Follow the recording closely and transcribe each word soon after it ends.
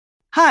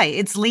Hi,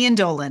 it's Leanne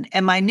Dolan,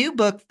 and my new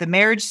book, The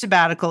Marriage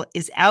Sabbatical,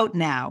 is out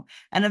now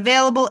and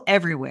available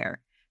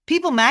everywhere.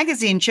 People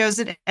magazine chose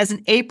it as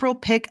an April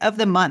pick of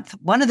the month,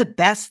 one of the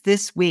best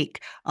this week.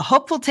 A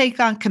hopeful take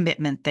on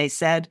commitment, they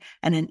said,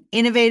 and an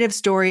innovative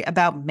story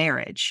about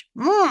marriage.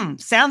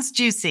 Sounds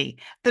juicy.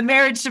 The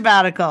Marriage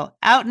Sabbatical,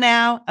 out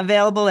now,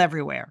 available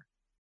everywhere.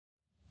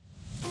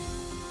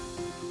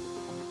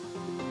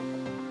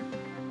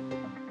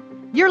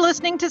 You're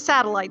listening to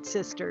Satellite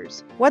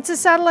Sisters. What's a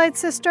satellite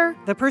sister?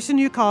 The person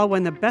you call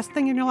when the best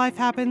thing in your life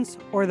happens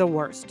or the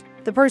worst.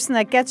 The person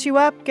that gets you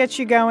up, gets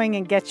you going,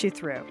 and gets you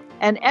through.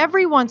 And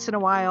every once in a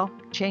while,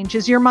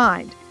 changes your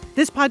mind.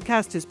 This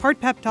podcast is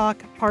part pep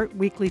talk, part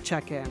weekly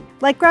check-in.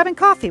 Like grabbing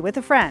coffee with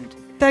a friend.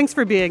 Thanks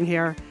for being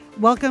here.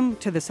 Welcome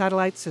to the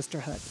Satellite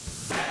Sisterhood.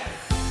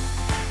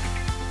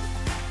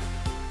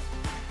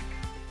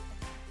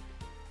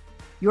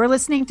 You're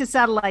listening to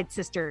Satellite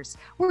Sisters.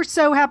 We're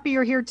so happy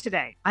you're here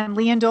today. I'm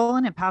Leanne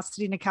Dolan in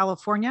Pasadena,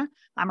 California.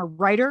 I'm a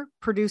writer,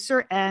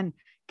 producer, and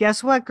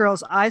guess what,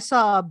 girls? I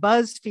saw a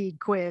BuzzFeed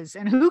quiz,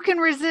 and who can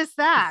resist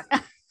that?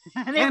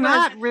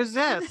 Cannot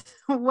resist.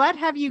 What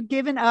have you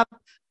given up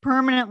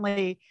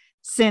permanently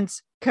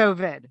since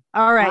COVID?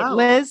 All right, Wow.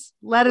 Liz,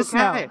 let us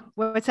Okay. know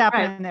what's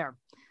happening there.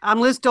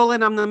 I'm Liz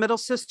Dolan. I'm the middle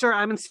sister.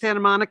 I'm in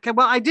Santa Monica.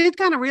 Well, I did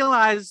kind of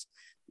realize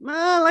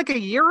like a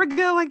year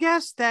ago, I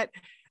guess, that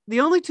the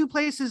only two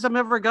places I'm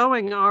ever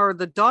going are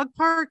the dog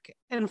park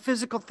and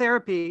physical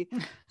therapy.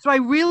 So I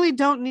really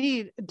don't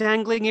need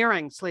dangling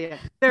earrings, Leah.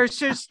 There's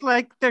just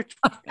I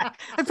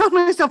found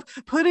myself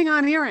putting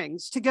on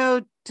earrings to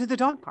go to the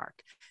dog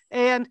park.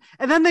 And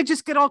then they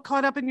just get all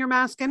caught up in your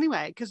mask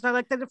anyway, because I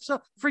like that.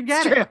 So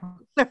forget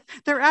it.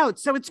 They're out.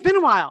 So it's been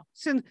a while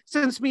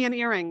since me and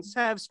earrings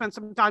have spent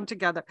some time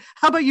together.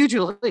 How about you,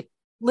 Julie?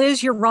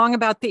 Liz, you're wrong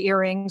about the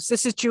earrings.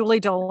 This is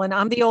Julie Dolan.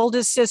 I'm the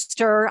oldest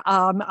sister.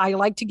 I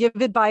like to give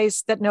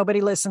advice that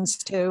nobody listens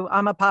to.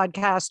 I'm a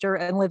podcaster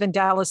and live in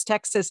Dallas,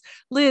 Texas.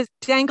 Liz,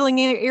 dangling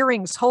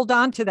earrings, hold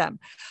on to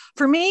them.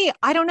 For me,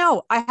 I don't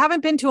know. I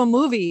haven't been to a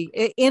movie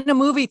in a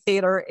movie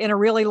theater in a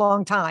really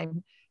long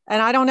time.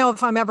 And I don't know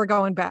if I'm ever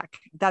going back.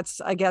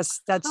 I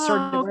guess that's sort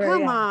of where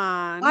come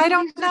on. I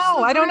don't know.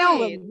 So I don't know.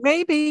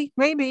 great.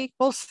 Maybe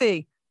we'll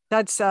see.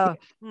 That's on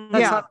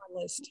my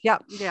list. Yeah.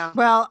 Yeah.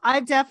 Well,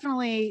 I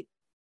definitely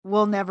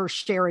will never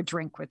share a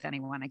drink with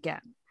anyone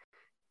again.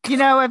 You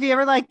know, have you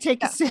ever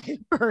take a sip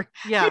or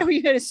you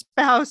had a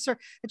spouse or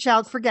a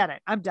child? Forget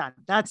it. I'm done.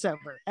 That's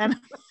over. And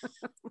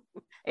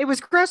it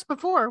was gross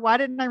before. Why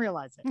didn't I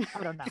realize it?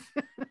 I don't know.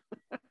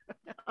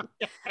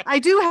 I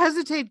do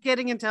hesitate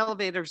getting into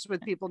elevators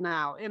with people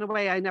now in a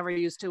way I never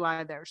used to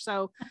either.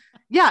 So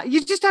yeah,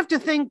 you just have to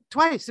think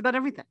twice about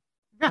everything.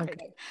 Right.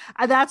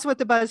 Okay. That's what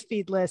the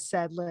BuzzFeed list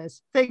said,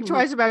 Liz. Think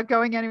twice about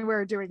going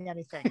anywhere or doing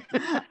anything.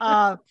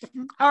 All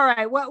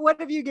right. What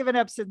have you given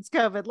up since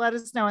COVID? Let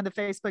us know on the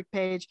Facebook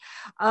page.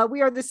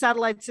 We are the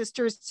Satellite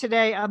Sisters.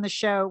 Today on the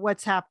show.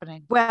 What's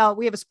happening? Well,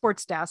 we have a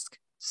sports desk.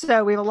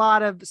 So we have a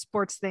lot of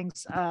sports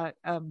things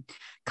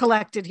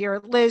collected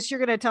here. Liz, you're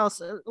going to tell us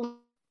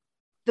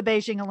the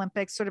Beijing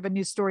Olympics, sort of a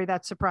news story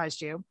that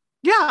surprised you.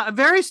 Yeah,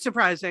 very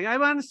surprising. I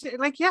want to say,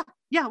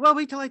 well,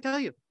 wait till I tell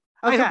you.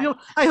 Okay.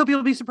 I hope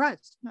you'll be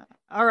surprised.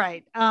 All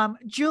right.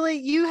 Julie,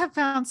 you have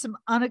found some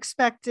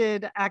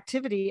unexpected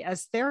activity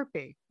as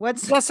therapy.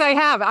 Yes, I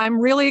have. I'm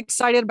really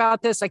excited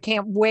about this. I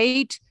can't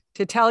wait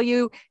to tell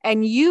you.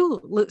 And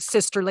you,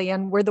 Sister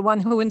Leanne, were the one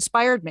who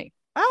inspired me.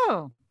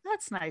 Oh,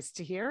 that's nice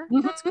to hear.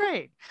 Mm-hmm. That's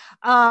great.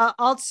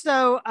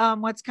 Also,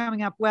 what's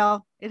coming up?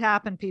 Well, it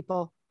happened,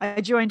 people.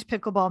 I joined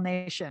Pickleball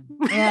Nation.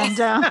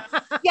 And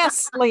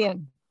yes,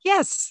 Leanne.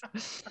 Yes.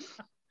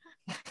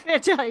 I'm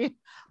going to tell you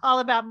all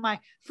about my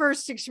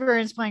first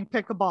experience playing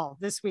pickleball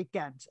this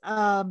weekend.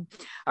 All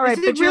right.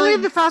 Is it really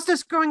the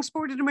fastest growing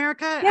sport in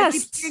America? Yes. I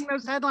keep seeing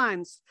those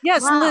headlines.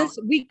 Yes, wow. Liz,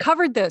 we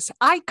covered this.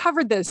 I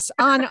covered this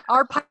on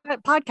our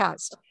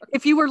podcast.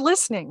 If you were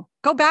listening,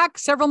 go back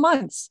several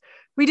months.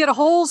 We did a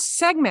whole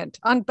segment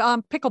on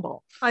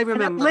pickleball. I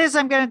remember. Liz,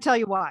 I'm going to tell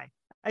you why.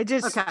 I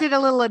just did a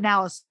little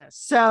analysis.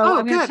 So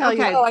I'm going to tell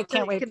you. Oh, I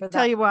can't wait to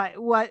tell you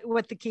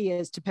what the key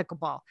is to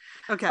pickleball.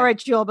 Okay. All right,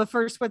 Jewel, but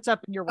first, what's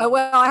up in your world?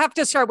 Well, I have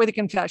to start with a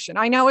confession.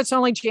 I know it's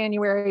only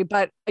January,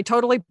 but I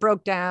totally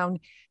broke down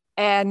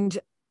and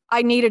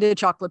I needed a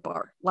chocolate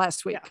bar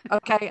last week. Yeah.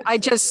 Okay. I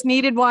just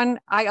needed one.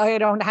 I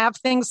don't have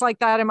things like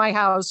that in my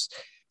house.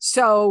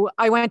 So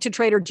I went to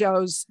Trader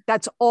Joe's.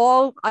 That's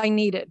all I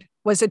needed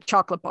was a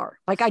chocolate bar.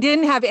 I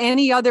didn't have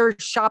any other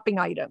shopping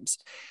items.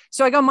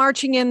 So I go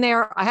marching in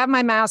there. I have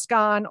my mask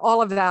on,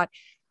 all of that.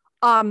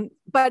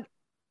 But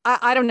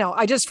I don't know.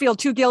 I just feel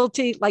too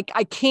guilty.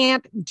 I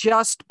can't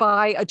just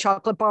buy a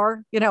chocolate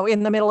bar,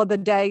 in the middle of the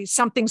day.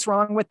 Something's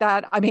wrong with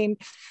that.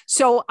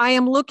 So I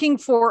am looking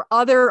for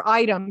other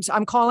items.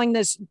 I'm calling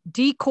this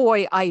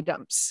decoy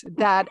items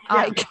that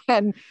I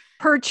can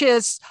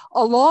purchase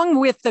along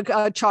with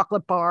the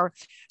chocolate bar.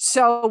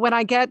 So when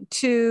I get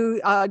to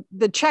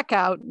the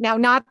checkout, now,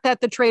 not that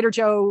the Trader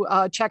Joe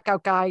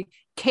checkout guy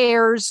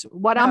cares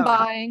what I'm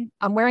buying.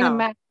 I'm wearing a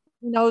mask.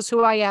 knows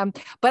who I am,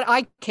 but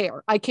I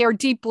care. I care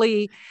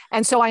deeply.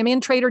 And so I'm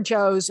in Trader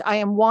Joe's. I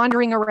am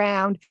wandering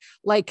around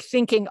like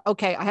thinking,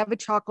 okay, I have a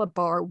chocolate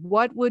bar.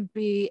 What would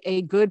be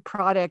a good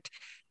product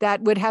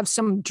that would have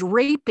some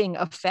draping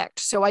effect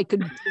so I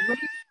could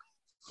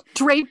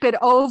drape it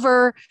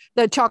over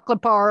the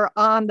chocolate bar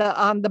on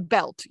the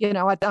belt,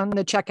 on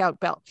the checkout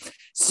belt.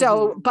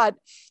 So, but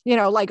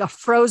like a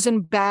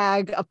frozen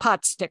bag of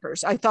pot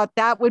stickers. I thought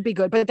that would be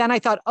good. But then I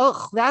thought,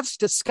 oh, that's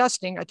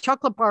disgusting. A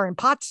chocolate bar and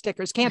pot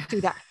stickers, can't do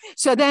that.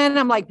 So then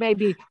I'm like,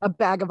 maybe a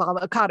bag of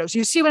avocados.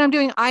 You see what I'm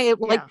doing? I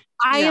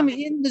am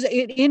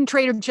in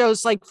Trader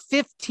Joe's like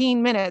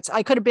 15 minutes.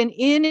 I could have been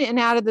in and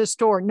out of the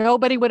store.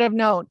 Nobody would have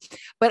known,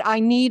 but I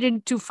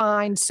needed to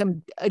find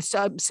some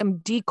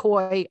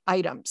decoy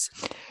items.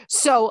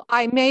 So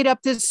I made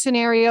up this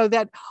scenario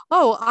that,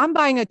 I'm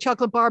buying a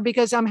chocolate bar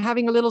because I'm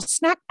having a little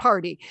snack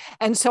party.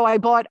 And so I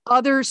bought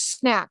other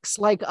snacks,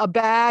 like a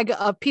bag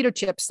of pita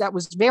chips that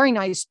was very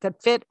nice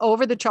that fit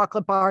over the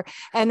chocolate bar.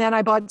 And then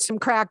I bought some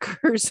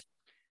crackers.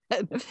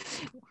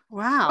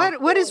 Wow.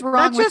 What is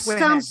wrong with women?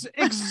 That just sounds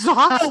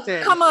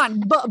exhausting. Come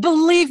on.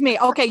 Believe me.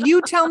 Okay.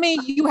 You tell me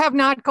you have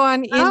not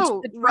gone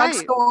into the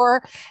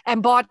drugstore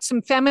and bought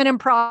some feminine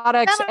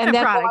products and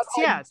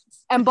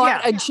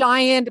bought a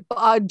giant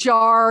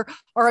jar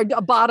or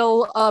a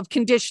bottle of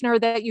conditioner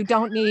that you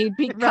don't need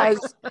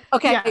because,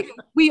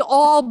 we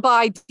all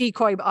buy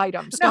decoy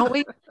items, don't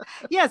we?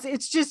 Yes.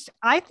 It's just,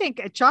 I think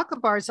a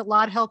chocolate bar is a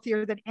lot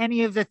healthier than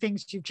any of the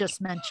things you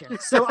just mentioned.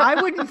 So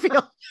I wouldn't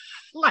feel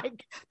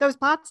like those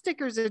pot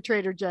stickers at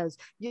Trader Joe's,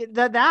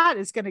 that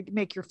is going to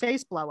make your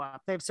face blow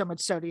up. They have so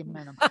much sodium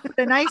in them.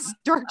 The nice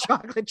dark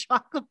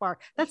chocolate bar,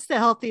 that's the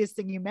healthiest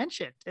thing you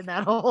mentioned in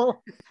that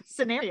whole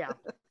scenario.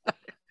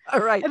 All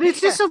right. And it's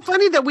just so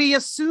funny that we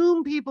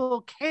assume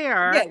people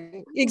care.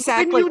 Yeah,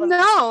 exactly. When you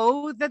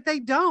know that they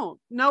don't.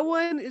 No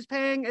one is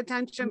paying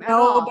attention at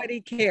all.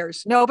 Nobody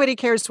cares. Nobody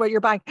cares what you're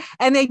buying.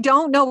 And they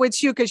don't know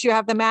it's you because you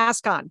have the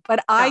mask on.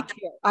 But I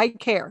care. I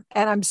care.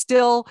 And I'm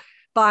still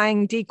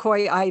buying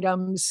decoy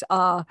items.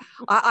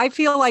 I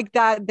feel like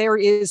that there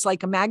is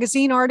like a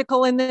magazine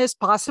article in this,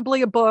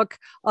 possibly a book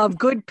of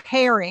good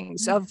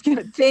pairings of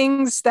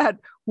things that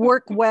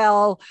work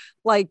well,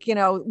 like,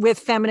 with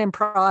feminine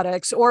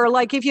products, or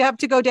like if you have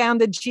to go down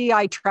the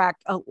GI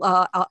tract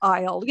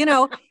aisle,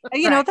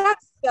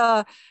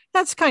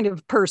 that's kind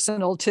of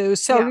personal too.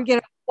 So,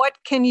 what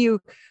can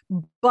you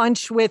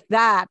bunch with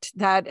that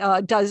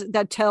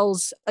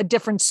tells a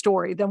different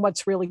story than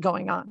what's really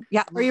going on?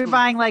 Yeah. Or you're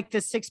buying like the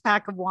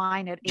 6-pack of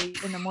wine at 8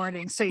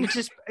 a.m. So you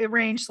just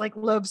arrange like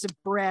loaves of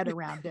bread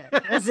around it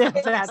as if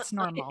that's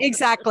normal.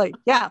 Exactly.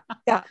 Yeah.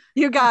 Yeah.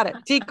 You got it.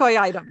 Decoy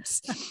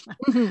items.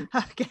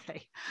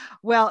 Okay.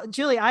 Well,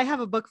 Julie, I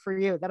have a book for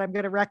you that I'm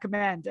going to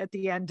recommend at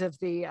the end of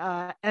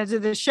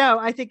the show.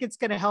 I think it's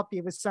going to help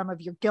you with some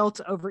of your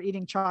guilt over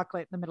eating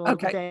chocolate in the middle of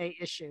the day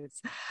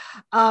issues.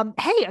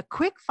 Hey, a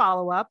quick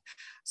follow-up.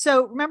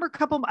 So remember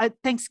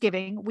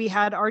Thanksgiving, we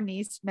had our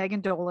niece, Megan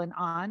Dolan,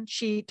 on.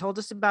 She told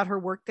us about her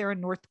work there in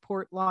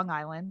Northport, Long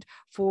Island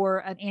for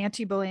an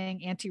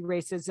anti-bullying,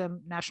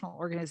 anti-racism national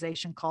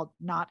organization called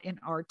Not in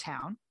Our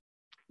Town.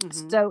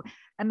 Mm-hmm. So,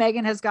 and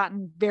Megan has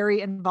gotten very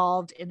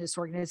involved in this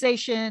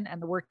organization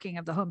and the working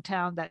of the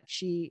hometown that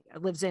she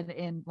lives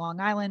in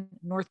Long Island,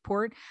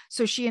 Northport.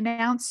 So she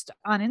announced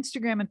on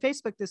Instagram and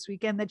Facebook this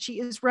weekend that she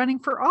is running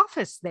for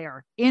office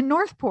there in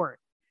Northport.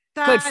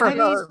 Good for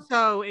her.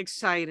 So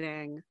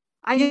exciting.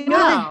 I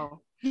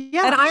know.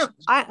 Yeah. And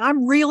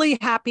I'm really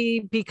happy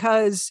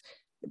because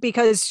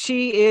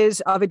she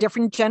is of a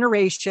different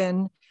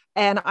generation.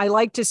 And I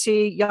like to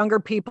see younger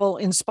people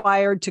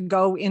inspired to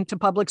go into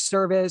public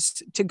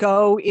service, to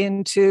go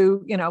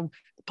into,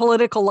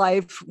 political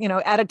life,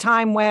 at a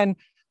time when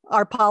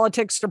our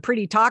politics are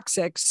pretty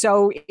toxic.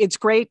 So it's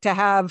great to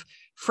have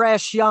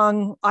fresh,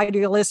 young,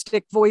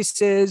 idealistic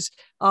voices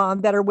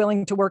that are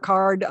willing to work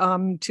hard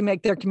to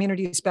make their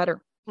communities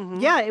better.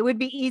 Mm-hmm. Yeah, it would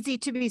be easy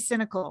to be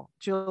cynical,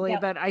 Julie,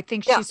 but I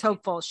think she's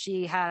hopeful.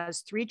 She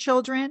has 3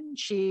 children.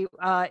 She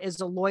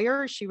is a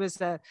lawyer. She was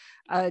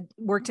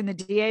worked in the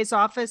DA's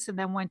office and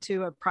then went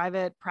to a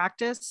private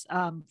practice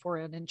for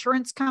an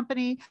insurance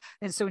company.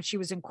 And so she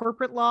was in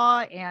corporate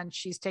law, and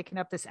she's taken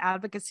up this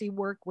advocacy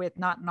work with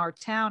Not in Our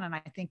Town. And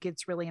I think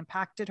it's really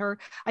impacted her.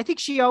 I think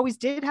she always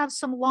did have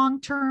some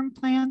long-term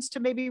plans to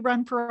maybe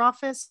run for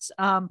office,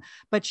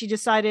 but she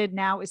decided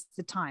now is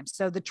the time.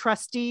 So the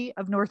trustee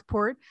of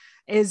Northport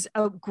is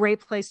a great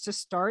place to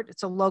start.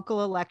 It's a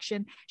local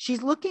election.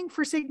 She's looking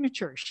for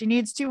signatures. She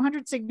needs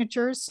 200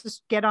 signatures to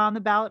get on the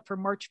ballot for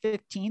March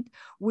 15th.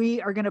 We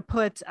are going to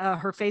put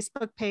her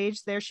Facebook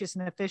page there. She's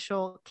an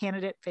official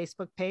candidate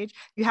Facebook page.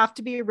 You have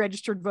to be a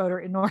registered voter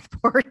in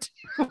Northport,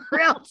 or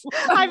else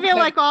I feel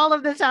like all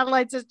of the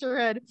Satellite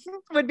Sisterhood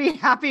would be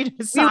happy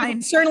to sign.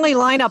 We certainly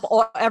line up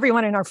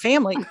everyone in our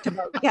family to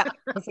vote. Yeah.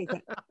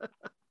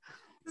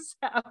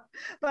 So,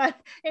 but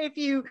if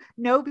you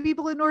know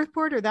people in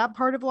Northport or that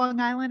part of Long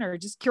Island, or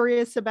just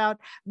curious about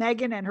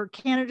Megan and her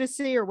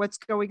candidacy or what's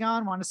going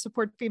on, want to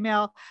support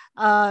females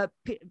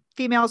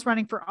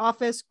running for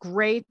office,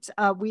 great.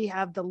 We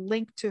have the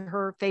link to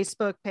her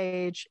Facebook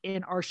page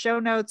in our show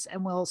notes,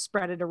 and we'll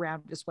spread it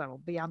around as well. It'll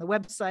be on the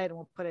website, and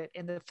we'll put it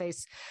in the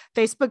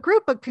Facebook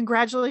group. But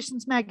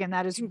congratulations, Megan.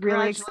 That is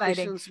really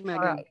exciting.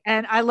 Megan.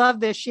 And I love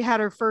this. She had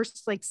her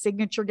first like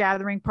signature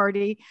gathering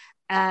party,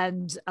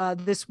 and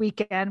this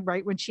weekend,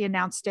 right when she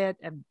announced it,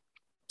 and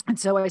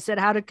so I said,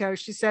 how'd it go?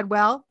 She said,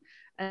 well,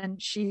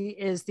 and she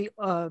is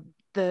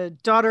the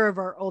daughter of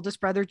our oldest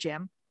brother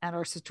Jim and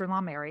our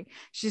sister-in-law Mary.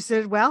 She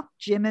said, well,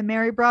 Jim and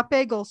Mary brought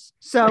bagels,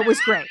 so it was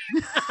great.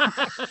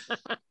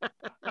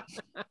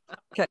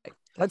 Okay,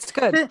 that's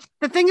good.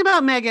 The thing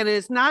about Megan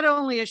is not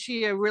only is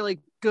she a really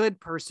good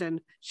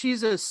person,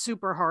 she's a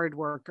super hard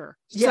worker.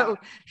 Yeah. So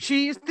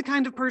she's the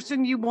kind of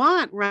person you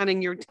want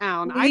running your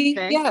town, I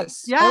think.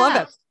 Yes. Yes. I love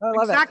it. I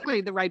love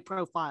exactly the right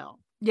profile.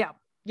 Yeah.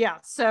 Yeah.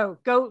 So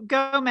go,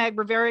 Meg.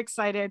 We're very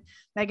excited.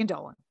 Megan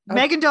Dolan. Okay.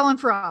 Megan Dolan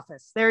for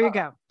office. There you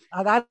go.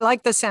 I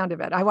like the sound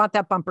of it. I want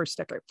that bumper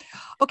sticker.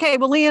 Okay.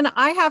 Well, Leanne,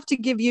 I have to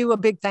give you a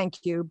big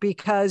thank you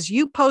because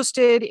you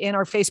posted in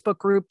our Facebook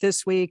group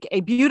this week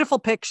a beautiful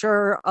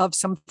picture of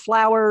some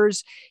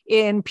flowers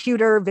in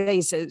pewter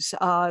vases.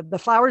 The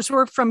flowers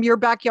were from your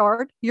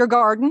backyard, your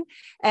garden,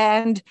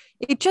 and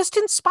it just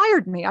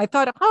inspired me. I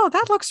thought, oh,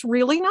 that looks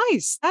really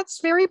nice.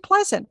 That's very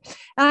pleasant.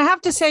 And I have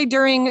to say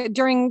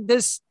during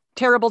this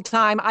terrible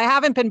time, I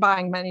haven't been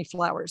buying many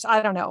flowers.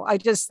 I don't know.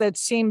 That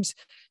seems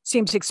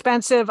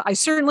expensive. I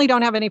certainly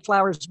don't have any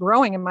flowers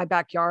growing in my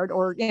backyard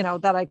or,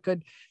 that I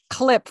could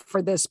clip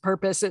for this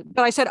purpose.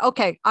 But I said,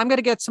 okay, I'm going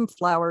to get some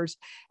flowers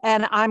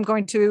and I'm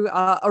going to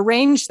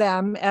arrange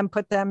them and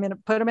put them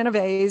in a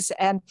vase.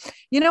 And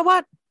you know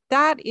what?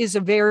 That is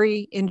a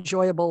very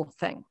enjoyable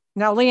thing.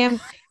 Now, Liam,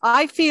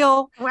 I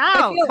feel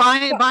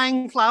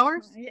buying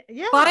flowers,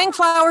 buying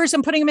flowers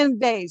and putting them in a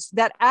vase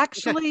that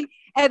actually.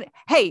 And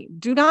hey,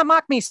 do not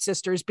mock me,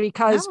 sisters,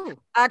 because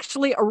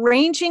actually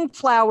arranging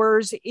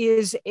flowers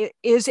is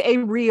a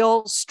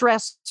real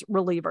stress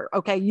reliever.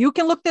 Okay, you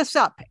can look this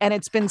up, and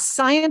it's been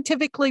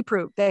scientifically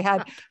proved. They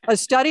had a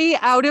study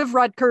out of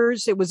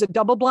Rutgers. It was a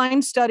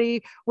double-blind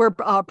study where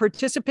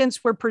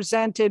participants were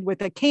presented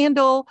with a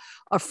candle,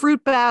 a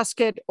fruit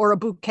basket, or a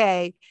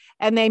bouquet.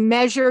 And they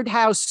measured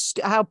how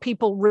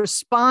people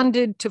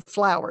responded to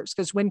flowers.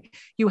 Because when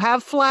you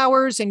have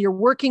flowers and you're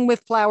working with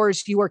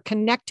flowers, you are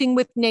connecting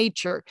with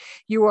nature.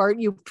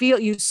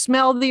 You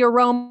smell the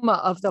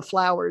aroma of the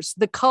flowers,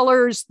 the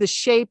colors, the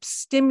shapes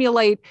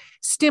stimulate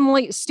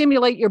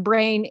your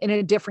brain in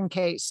a different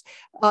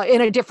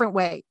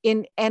way.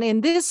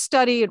 In this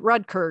study at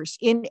Rutgers,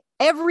 in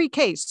every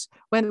case,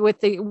 when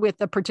with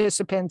the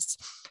participants,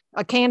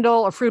 a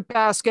candle, a fruit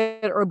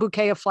basket, or a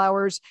bouquet of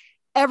flowers,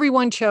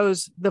 everyone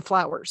chose the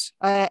flowers.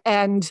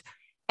 And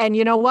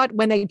you know what?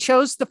 When they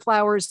chose the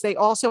flowers, they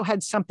also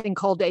had something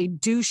called a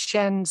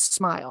Duchenne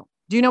smile.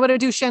 Do you know what a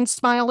Duchenne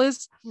smile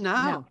is?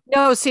 No.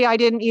 No, see, I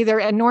didn't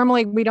either. And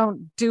normally we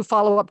don't do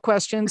follow-up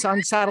questions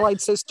on Satellite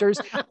Sisters,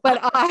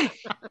 but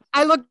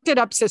I looked it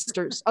up,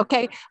 sisters.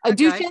 Okay.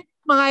 Duchenne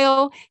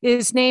smile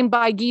is named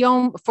by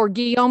Guillaume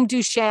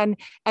Duchenne.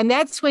 And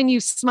that's when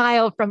you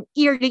smile from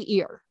ear to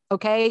ear.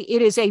 Okay.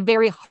 It is a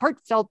very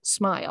heartfelt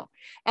smile.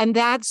 And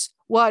that's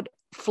what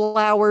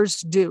flowers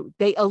do.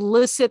 They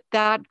elicit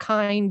that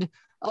kind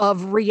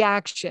of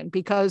reaction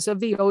because of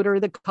the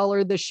odor, the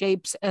color, the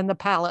shapes, and the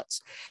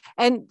palettes.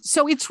 And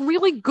so it's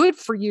really good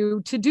for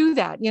you to do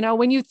that.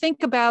 When you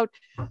think about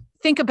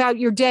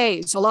your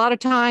days, a lot of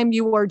time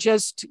you are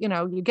just,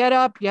 you get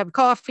up, you have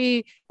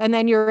coffee, and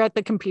then you're at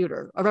the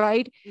computer. All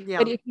right. Yeah.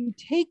 But if you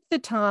take the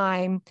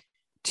time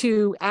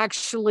to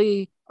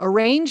actually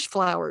arrange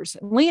flowers.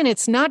 Leanne,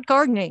 it's not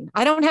gardening.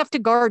 I don't have to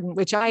garden,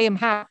 which I am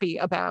happy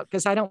about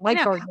because I don't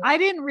like gardening. I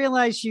didn't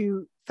realize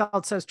you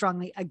felt so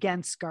strongly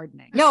against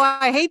gardening. No,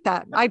 I hate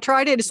that. I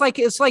tried it.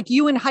 It's like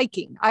you and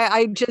hiking.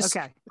 I've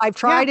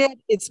tried it.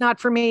 It's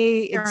not for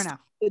me. Fair enough.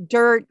 The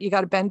dirt, you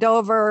got to bend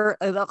over,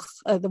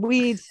 the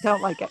weeds,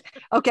 don't like it.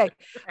 Okay.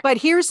 But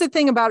here's the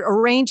thing about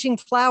arranging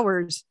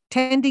flowers.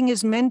 Tending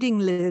is mending,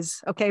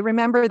 Liz. Okay.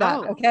 Remember that.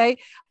 Oh.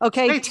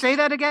 Okay. Wait, say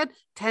that again.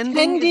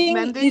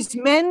 Tending is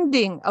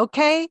mending.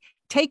 Okay.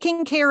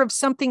 Taking care of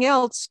something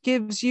else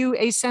gives you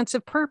a sense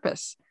of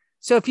purpose.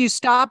 So if you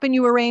stop and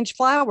you arrange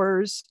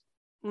flowers,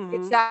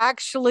 it's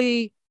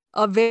actually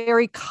a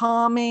very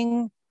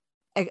calming,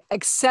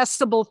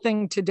 accessible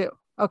thing to do.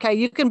 Okay.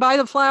 You can buy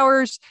the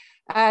flowers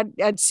at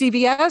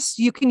CVS.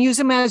 You can use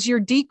them as your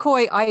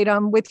decoy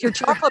item with your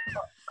chocolate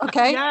bar.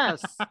 Okay.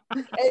 Yes.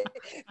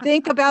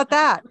 Think about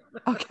that.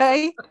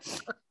 Okay.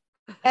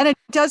 And it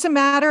doesn't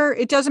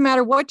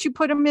matter what you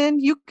put them in.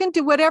 You can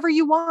do whatever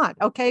you want.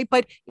 Okay.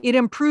 But it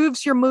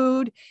improves your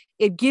mood.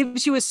 It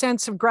gives you a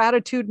sense of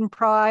gratitude and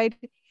pride,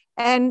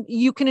 and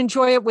you can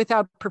enjoy it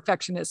without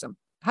perfectionism.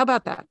 How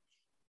about that?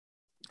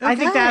 I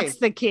think Okay. that's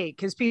the key,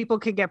 because people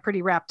can get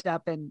pretty wrapped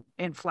up in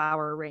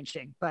flower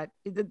arranging, but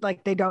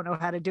like they don't know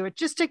how to do it.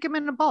 Just stick them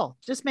in a bowl.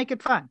 Just make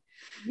it fun.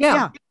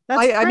 Yeah.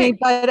 That's I mean, great.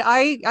 but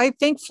I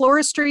think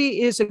floristry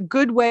is a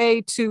good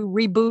way to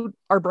reboot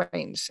our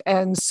brains.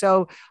 And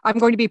so I'm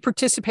going to be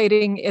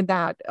participating in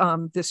that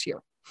this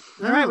year.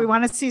 All right, we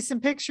want to see some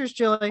pictures,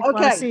 Julie.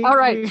 Okay, all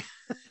right.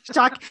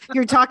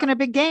 You're talking a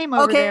big game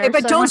over Okay, there.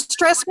 but so don't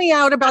stress me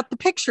out about the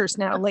pictures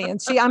now,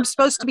 Leanne. See, I'm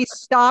supposed to be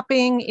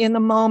stopping in the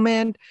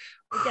moment,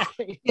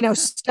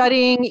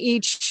 studying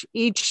each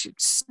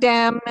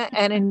stem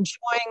and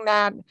enjoying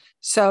that.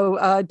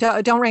 So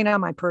don't rain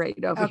on my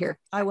parade over here.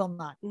 I will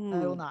not. I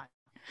will not.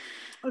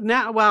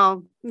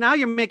 Now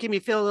you're making me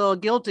feel a little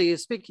guilty.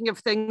 Speaking of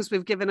things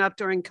we've given up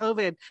during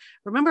COVID,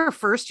 remember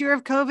first year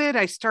of COVID,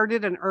 I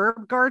started an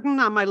herb garden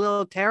on my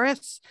little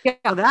terrace. Yeah.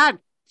 Well,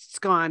 that's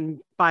gone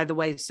by the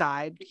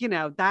wayside.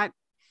 That.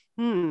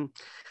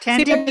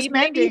 Tending is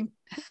mending.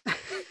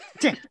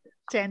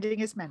 Tending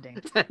is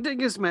mending.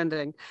 Tending is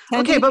mending.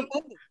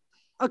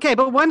 Okay,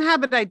 but one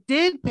habit I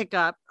did pick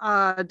up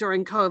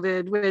during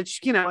COVID,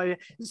 which,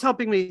 is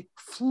helping me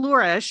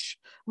flourish,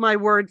 my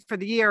word for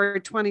the year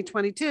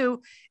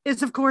 2022,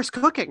 is of course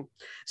cooking.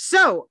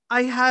 So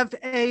I have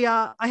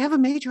a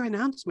major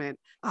announcement,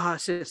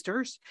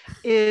 sisters,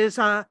 is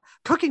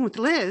Cooking with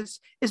Liz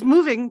is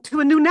moving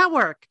to a new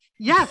network.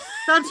 Yes,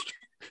 that's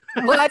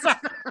What?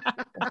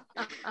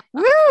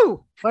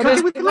 Woo!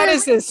 What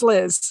is this,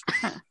 Liz?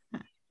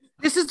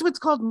 This is what's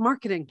called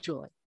marketing,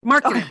 Julie.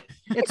 Marketing.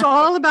 It's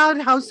all about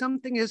how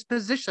something is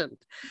positioned.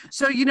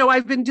 So,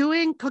 I've been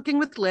doing Cooking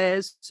with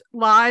Liz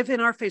live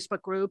in our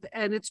Facebook group,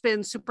 and it's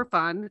been super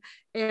fun.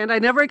 And I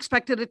never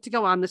expected it to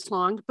go on this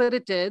long, but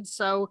it did.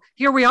 So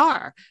here we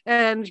are.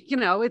 And,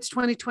 it's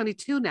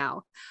 2022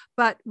 now.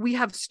 But we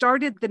have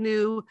started the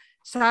new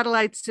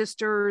Satellite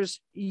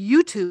Sisters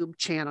YouTube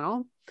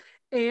channel.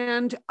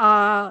 And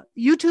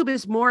YouTube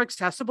is more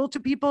accessible to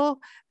people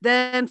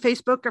than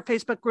Facebook or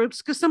Facebook groups,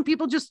 because some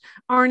people just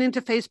aren't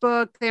into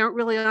Facebook. They aren't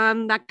really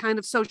on that kind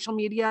of social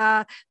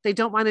media. They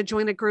don't want to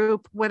join a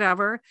group,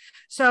 whatever.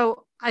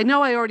 So I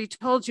know I already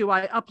told you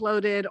I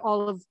uploaded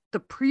all of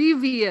the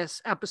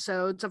previous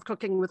episodes of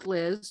Cooking with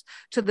Liz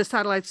to the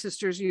Satellite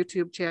Sisters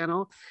YouTube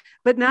channel.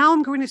 But now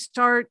I'm going to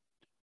start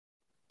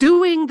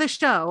doing the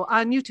show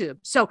on YouTube.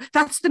 So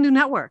that's the new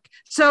network.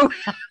 So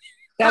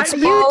That's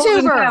I'm a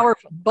YouTuber.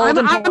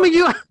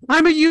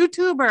 I'm a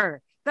YouTuber.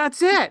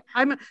 That's it.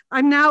 I'm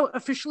now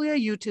officially a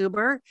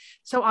YouTuber.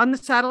 So on the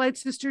Satellite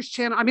Sisters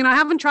channel, I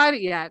haven't tried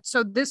it yet.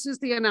 So this is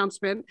the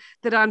announcement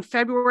that on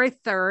February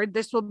 3rd,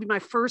 this will be my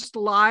first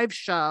live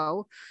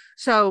show.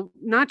 So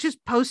not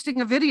just posting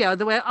a video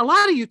the way a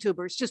lot of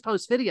YouTubers just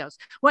post videos.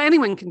 Well,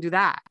 anyone can do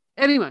that.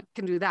 Anyone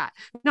can do that.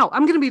 No,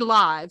 I'm going to be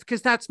live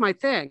because that's my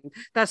thing.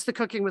 That's the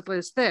Cooking with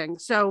Liz thing.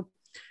 So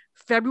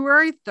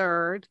February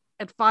 3rd,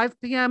 at 5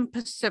 p.m.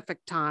 Pacific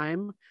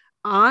time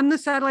on the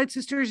Satellite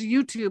Sisters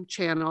YouTube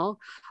channel.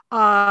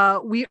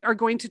 We are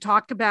going to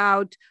talk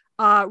about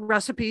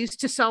recipes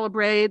to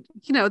celebrate,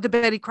 the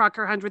Betty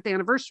Crocker 100th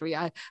anniversary.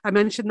 I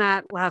mentioned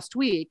that last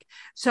week.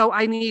 So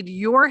I need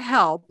your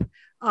help,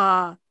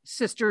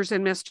 sisters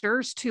and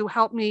misters, to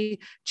help me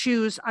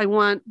choose. I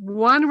want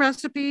one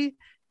recipe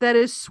that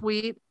is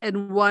sweet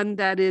and one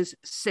that is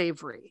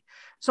savory.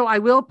 So I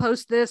will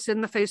post this in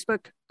the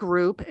Facebook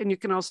group, and you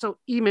can also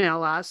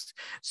email us.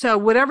 So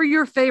whatever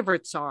your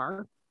favorites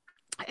are,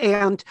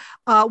 and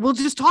we'll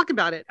just talk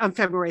about it on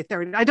February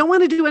 3rd. I don't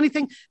want to do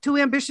anything too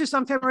ambitious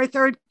on February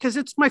 3rd because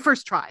it's my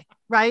first try,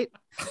 right?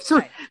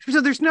 So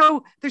there's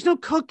no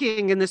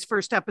cooking in this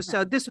first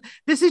episode. This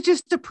is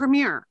just a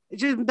premiere,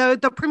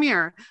 the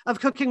premiere of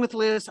Cooking with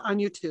Liz on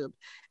YouTube.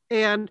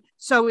 And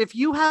so if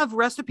you have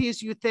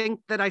recipes you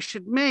think that I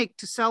should make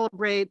to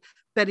celebrate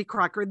Betty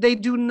Crocker, they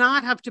do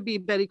not have to be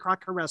Betty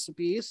Crocker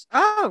recipes.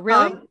 Oh,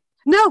 really?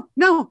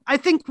 No. I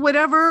think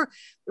whatever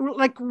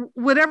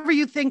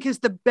you think is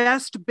the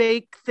best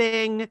bake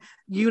thing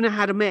you know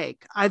how to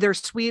make, either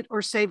sweet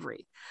or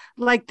savory.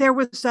 Like there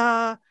was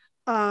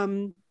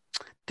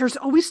there's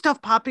always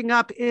stuff popping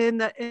up in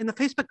the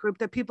Facebook group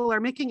that people are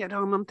making at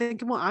home. I'm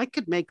thinking, well, I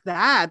could make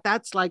that.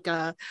 That's like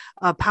a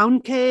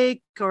pound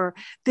cake, or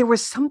there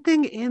was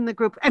something in the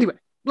group. Anyway,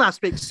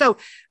 last week. So,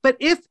 but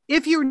if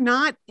you're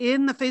not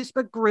in the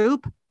Facebook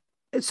group,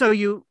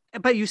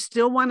 but you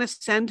still want to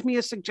send me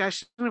a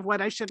suggestion of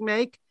what I should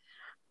make,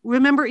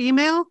 remember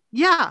email?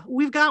 Yeah,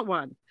 we've got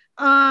one.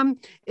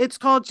 It's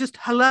called just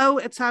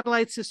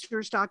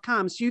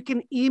hello@satellitesisters.com. So you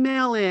can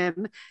email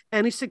in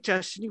any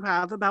suggestion you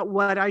have about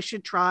what I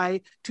should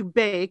try to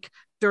bake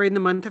during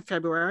the month of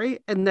February.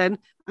 And then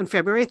on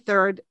February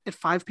 3rd at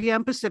 5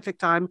 p.m. Pacific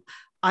time,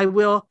 I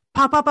will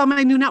pop up on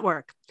my new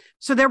network.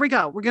 So there we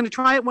go. We're going to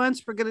try it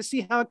once. We're going to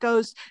see how it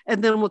goes,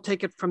 and then we'll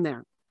take it from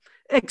there.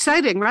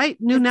 Exciting, right?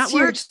 New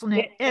network. It's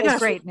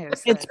great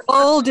news. It's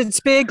bold. It's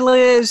big,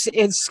 Liz.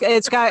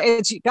 It's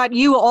got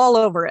you all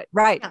over it,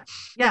 right?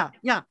 Yeah.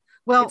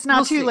 Well, it's not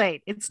we'll too see.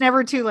 late. It's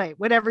never too late.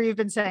 Whatever you've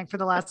been saying for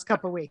the last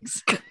couple of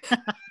weeks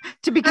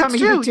to become That's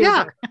a true.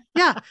 YouTuber.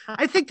 Yeah.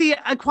 I think the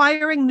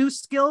acquiring new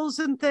skills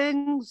and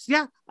things.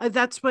 Yeah.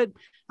 That's what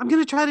I'm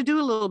going to try to do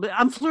a little bit.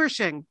 I'm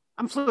flourishing.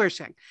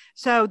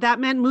 So that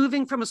meant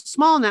moving from a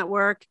small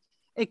network,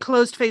 a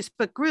closed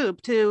Facebook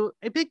group, to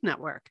a big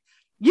network,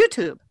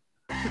 YouTube.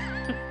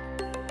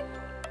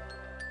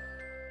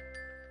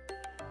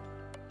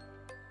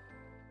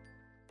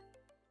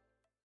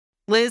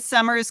 Liz,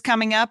 summer is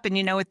coming up, and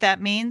you know what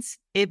that means?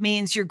 It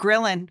means you're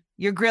grilling.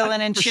 You're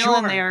grilling and For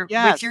chilling sure. there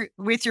Yes.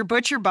 with your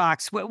butcher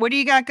box. What do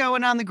you got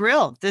going on the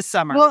grill this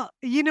summer? Well,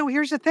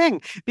 here's the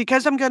thing.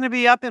 Because I'm going to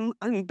be up in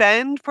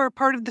Bend for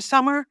part of the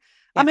summer,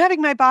 I'm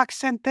having my box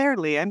sent there,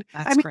 Leanne.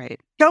 That's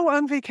great. Go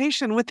on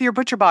vacation with your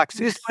butcher box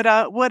is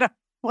what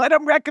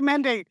I'm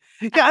recommending.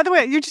 Yeah, other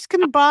way, you're just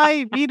going to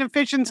buy meat and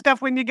fish and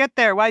stuff when you get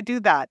there. Why do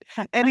that?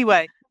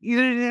 Anyway,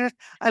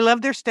 I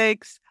love their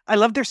steaks. I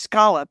love their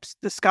scallops.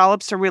 The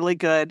scallops are really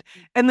good.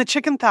 And the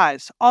chicken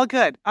thighs, all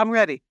good. I'm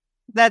ready.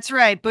 That's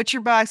right. Butcher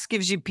Box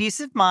gives you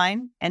peace of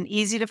mind and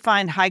easy to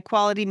find high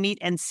quality meat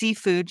and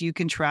seafood you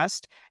can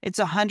trust. It's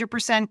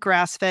 100%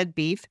 grass fed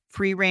beef,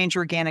 free range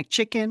organic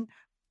chicken,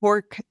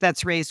 pork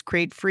that's raised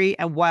crate free,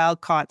 and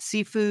wild caught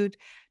seafood.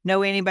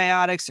 No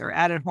antibiotics or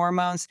added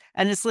hormones.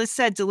 And as Liz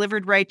said,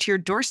 delivered right to your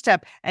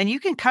doorstep. And you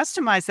can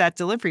customize that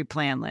delivery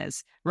plan,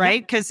 Liz,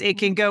 right? Because it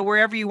can go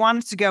wherever you want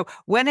it to go,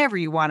 whenever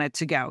you want it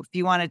to go. If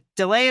you want to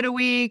delay it a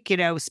week,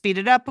 speed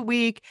it up a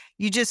week,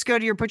 you just go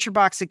to your Butcher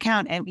Box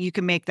account and you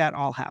can make that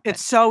all happen.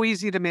 It's so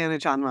easy to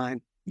manage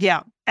online.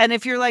 Yeah. And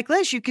if you're like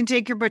Liz, you can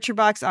take your Butcher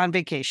Box on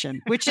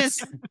vacation, which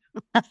is...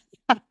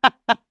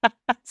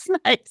 That's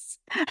nice.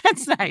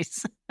 That's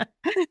nice.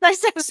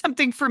 Nice to have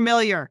something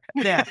familiar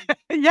there.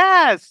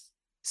 Yes.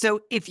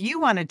 So if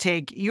you want to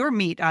take your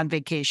meat on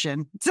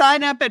vacation,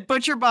 sign up at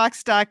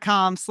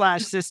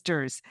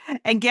butcherbox.com/sisters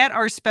and get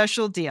our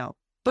special deal.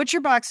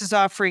 ButcherBox is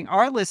offering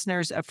our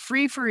listeners a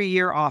free for a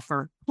year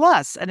offer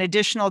plus an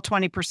additional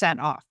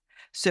 20% off.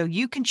 So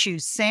you can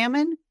choose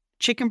salmon,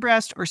 chicken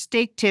breast, or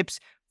steak tips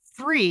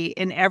free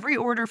in every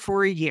order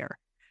for a year.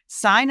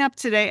 Sign up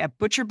today at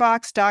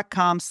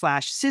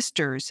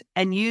butcherbox.com/sisters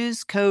and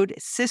use code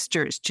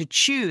SISTERS to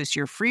choose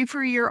your free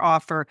for a year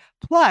offer,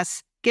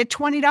 plus get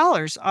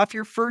 $20 off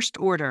your first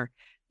order.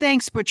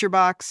 Thanks,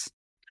 ButcherBox.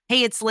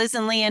 Hey, it's Liz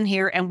and Leanne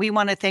here, and we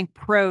want to thank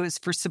Pros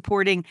for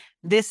supporting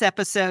this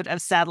episode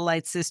of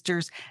Satellite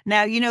Sisters.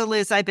 Now,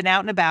 Liz, I've been out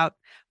and about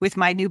with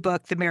my new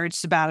book, The Marriage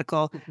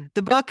Sabbatical. Mm-hmm.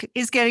 The book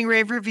is getting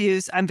rave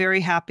reviews. I'm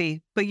very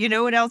happy. But you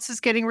know what else is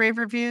getting rave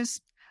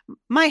reviews?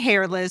 My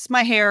hair, Liz,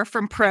 my hair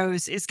from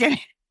Pros is getting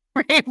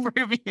rave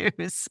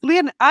reviews.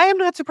 Leanne, I am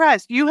not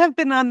surprised. You have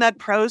been on that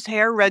Pros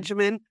hair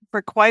regimen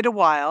for quite a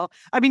while.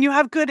 I mean, you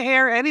have good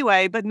hair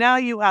anyway, but now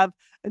you have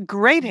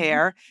great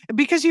hair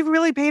because you've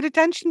really paid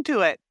attention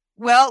to it.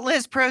 Well,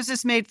 Liz, Pros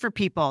is made for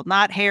people,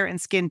 not hair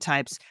and skin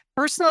types.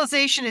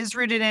 Personalization is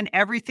rooted in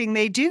everything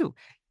they do,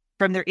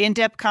 from their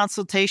in-depth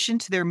consultation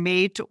to their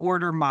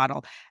made-to-order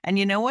model. And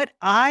you know what?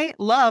 I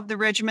love the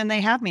regimen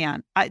they have me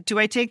on. Do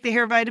I take the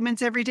hair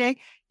vitamins every day?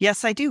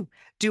 Yes, I do.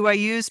 Do I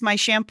use my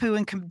shampoo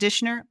and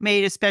conditioner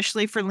made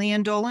especially for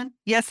Leanne Dolan?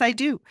 Yes, I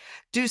do.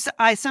 Do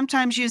I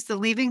sometimes use the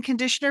leave-in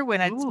conditioner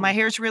when my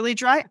hair's really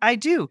dry? I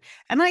do.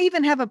 And I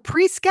even have a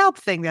pre-scalp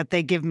thing that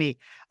they give me.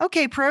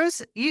 Okay,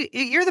 Pros,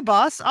 you're the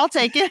boss. I'll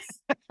take it.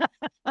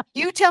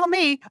 You tell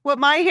me what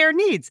my hair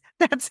needs.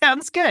 That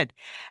sounds good.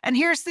 And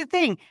here's the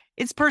thing.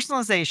 It's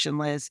personalization,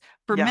 Liz.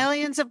 For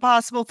millions of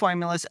possible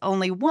formulas,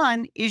 only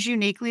one is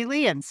uniquely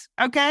Leanne's.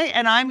 Okay?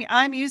 And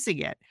I'm using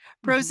it.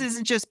 Pros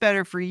isn't just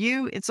better for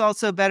you, it's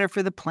also better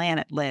for the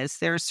planet, Liz.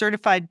 They're a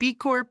certified B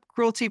Corp,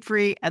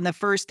 cruelty-free, and the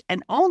first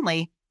and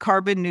only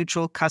carbon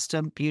neutral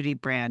custom beauty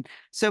brand.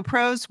 So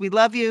Pros, we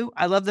love you.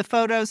 I love the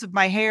photos of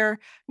my hair.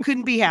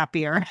 Couldn't be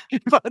happier.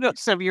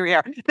 Photos of your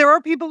hair. There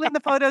are people in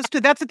the photos too.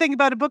 That's the thing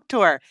about a book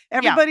tour.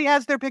 Everybody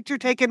has their picture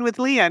taken with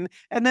Leanne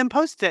and then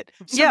post it.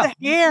 So the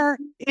hair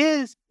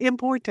is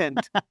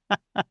important.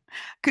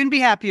 Couldn't be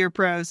happier,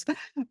 Pros.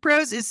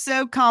 Pros is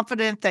so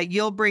confident that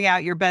you'll bring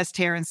out your best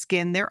hair and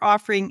skin. They're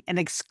offering an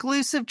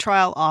exclusive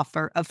trial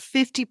offer of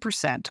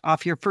 50%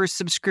 off your first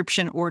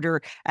subscription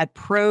order at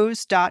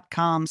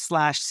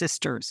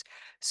pros.com/sisters.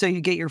 So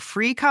you get your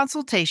free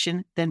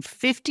consultation, then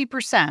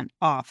 50%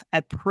 off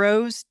at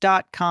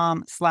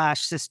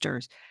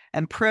pros.com/sisters.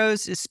 And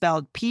Pros is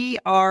spelled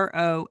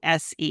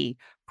PROSE.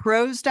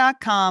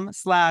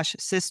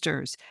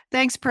 Pros.com/sisters.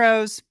 Thanks,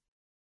 Pros.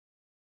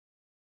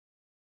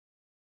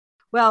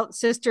 Well,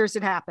 sisters,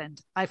 it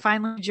happened. I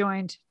finally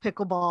joined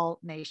Pickleball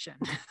Nation.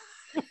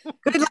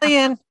 Good,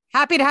 Leanne.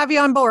 Happy to have you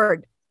on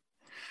board.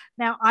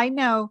 Now, I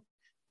know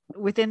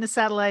within the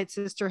Satellite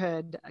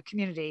Sisterhood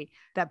community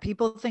that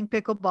people think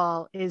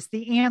pickleball is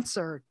the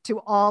answer to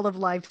all of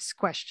life's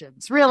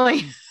questions.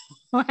 Really?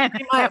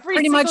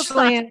 Pretty much,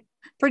 Leanne.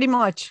 Pretty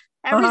much.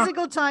 Every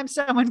single time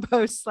someone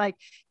posts like,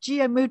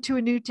 gee, I moved to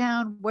a new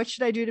town. What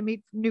should I do to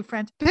meet new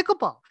friends?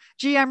 Pickleball.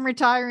 Gee, I'm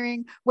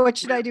retiring. What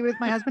should I do with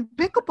my husband?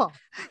 Pickleball.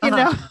 You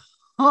know,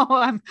 oh,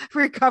 I'm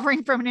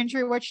recovering from an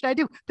injury. What should I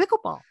do?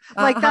 Pickleball.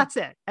 Like that's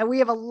it. And we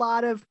have a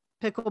lot of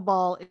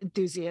pickleball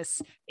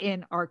enthusiasts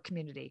in our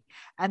community,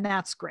 and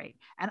that's great.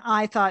 And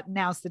I thought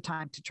now's the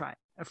time to try it.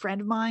 A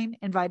friend of mine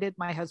invited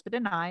my husband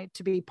and I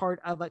to be part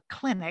of a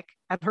clinic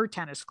at her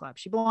tennis club.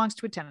 She belongs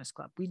to a tennis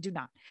club. We do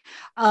not.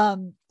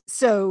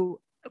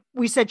 So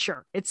we said,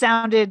 sure. It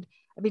sounded,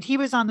 I mean, he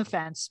was on the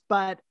fence,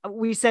 but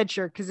we said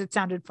sure because it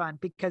sounded fun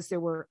because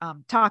there were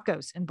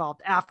tacos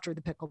involved after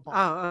the pickleball.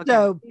 Oh, okay.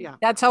 So yeah,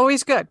 That's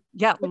always good.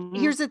 Yeah.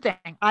 here's the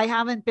thing. I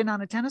haven't been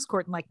on a tennis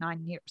court in like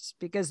 9 years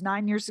because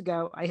 9 years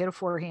ago I hit a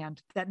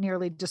forehand that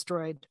nearly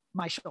destroyed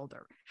my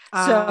shoulder.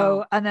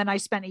 So, and then I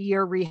spent a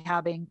year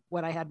rehabbing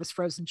what I had was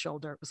frozen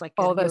shoulder. It was like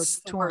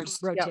that's torn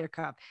worst. rotator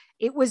cuff.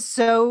 It was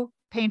so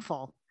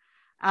painful.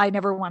 I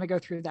never want to go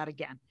through that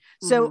again.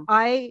 So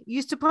I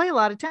used to play a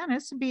lot of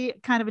tennis and be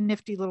kind of a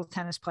nifty little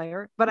tennis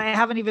player, but I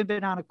haven't even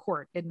been on a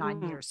court in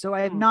 9 years. So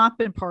I have not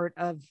been part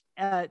of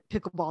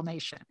Pickleball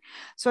Nation.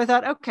 So I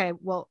thought, okay,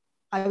 well,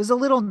 I was a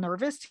little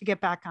nervous to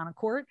get back on a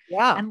court.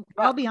 Yeah. And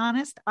I'll be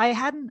honest, I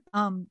hadn't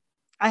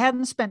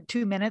spent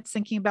 2 minutes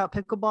thinking about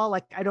pickleball.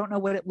 Like, I don't know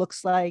what it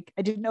looks like.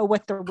 I didn't know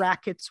what the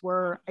rackets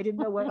were. I didn't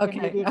know what.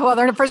 Okay.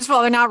 Well, first of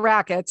all, they're not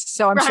rackets.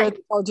 So I'm sure they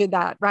told you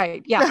that.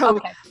 Right. Yeah. So,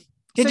 okay.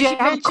 Did you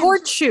have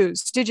court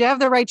shoes? Did you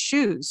have the right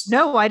shoes?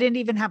 No, I didn't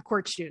even have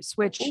court shoes,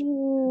 which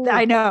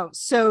I know.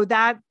 So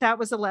that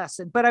was a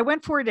lesson, but I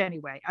went for it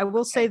anyway. I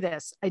will say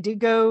this. I did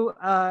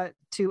go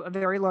to a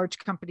very large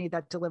company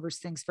that delivers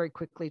things very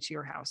quickly to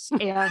your house.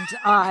 And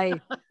I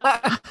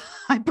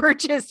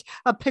purchased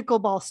a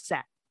pickleball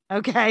set.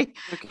 Okay.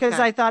 Because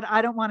I thought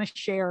I don't want to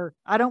share.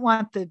 I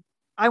want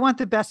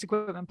the best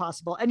equipment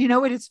possible. And you know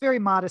what? It's very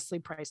modestly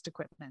priced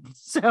equipment.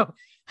 So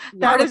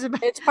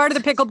it's part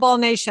of the Pickleball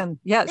Nation.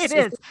 Yes. It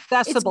is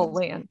accessible,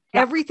 Leanne.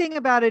 Everything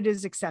about it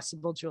is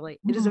accessible, Julie.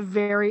 It is a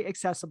very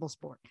accessible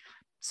sport.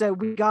 So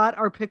we got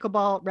our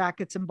pickleball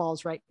rackets and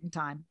balls right in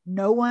time.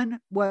 No one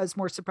was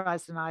more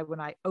surprised than I when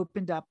I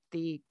opened up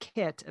the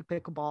kit of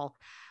pickleball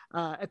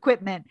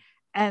equipment,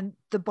 and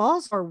the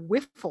balls are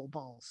wiffle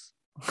balls.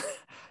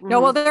 No,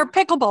 well, they're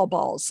pickleball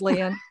balls,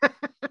 Leanne.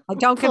 I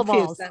don't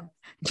confuse them.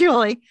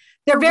 Julie,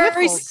 they're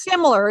very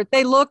similar.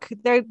 They're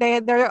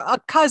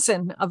a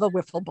cousin of a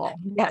wiffle ball.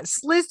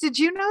 Yes. Liz, did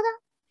you know that?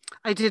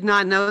 I did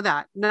not know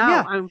that.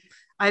 No,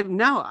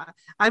 yeah.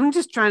 I'm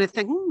just trying to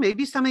think,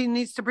 maybe somebody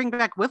needs to bring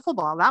back wiffle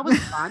ball. That was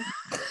fun.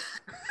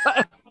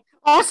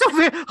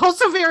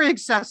 Also very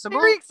accessible.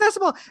 Very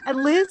accessible.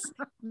 And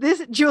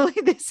Liz, Julie,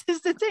 this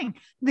is the thing.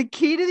 The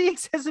key to the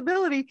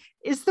accessibility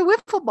is the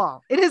wiffle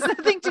ball. It has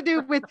nothing to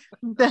do with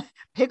the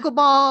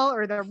pickleball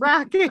or the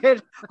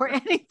racket or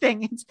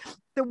anything. It's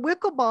the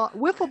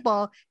wiffle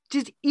ball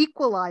just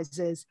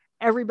equalizes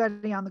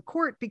everybody on the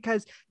court,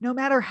 because no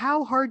matter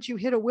how hard you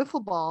hit a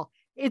wiffle ball,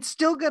 it's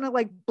still going to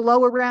like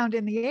blow around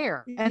in the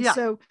air. And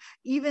so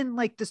even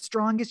like the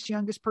strongest,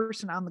 youngest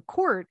person on the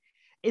court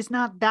is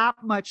not that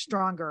much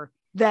stronger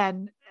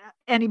than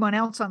anyone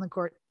else on the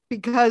court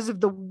because of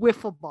the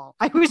wiffle ball.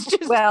 I was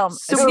just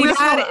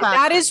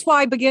that is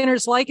why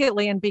beginners like it,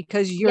 Leanne,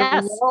 because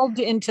you're lulled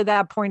into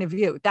that point of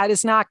view. That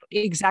is not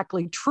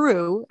exactly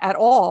true at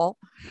all.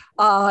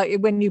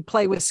 When you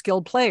play with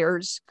skilled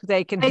players,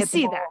 they can hit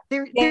the ball.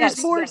 That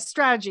there's more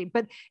strategy,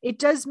 but it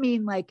does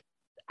mean like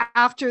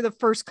after the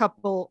first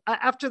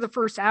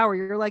hour,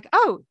 you're like,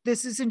 oh,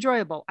 this is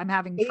enjoyable. I'm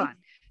having fun.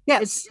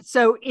 Yes.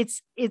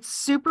 It's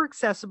super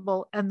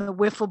accessible, and the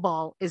wiffle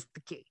ball is the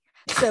key.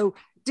 So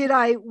did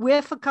I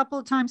whiff a couple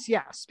of times?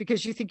 Yes,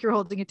 because you think you're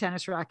holding a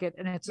tennis racket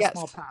and it's a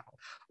small paddle,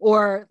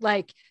 or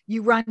like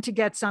you run to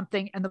get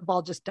something and the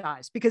ball just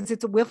dies because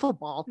it's a wiffle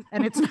ball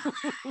and it's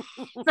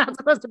not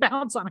supposed to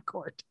bounce on a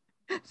court.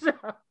 So,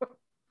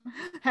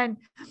 and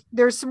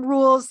there's some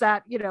rules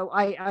that,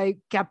 I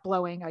kept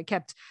blowing. I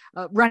kept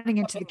running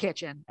into the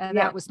kitchen, and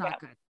that was not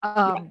good.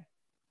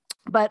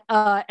 But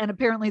and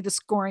apparently the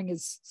scoring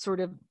is sort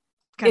of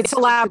it's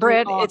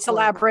elaborate.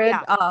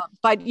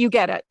 But you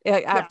get it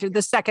after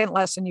the second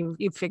lesson.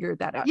 You figured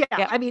that out.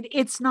 I mean,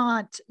 it's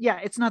not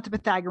the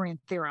Pythagorean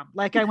theorem.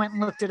 Like, I went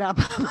and looked it up.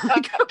 I'm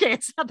like, okay,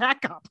 it's not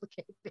that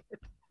complicated.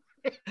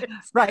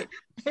 Right.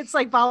 It's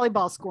like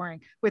volleyball scoring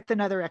with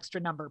another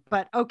extra number,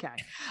 but okay.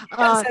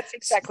 Yes, that's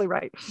exactly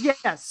right.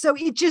 Yes. So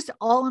it just,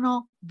 all in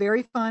all,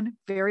 very fun,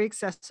 very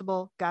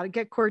accessible. Got to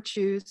get court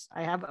shoes.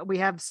 We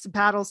have some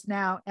paddles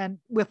now and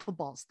wiffle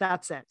balls.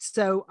 That's it.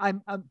 So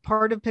I'm a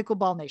part of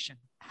Pickleball Nation.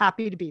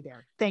 Happy to be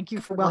there. Thank you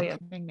for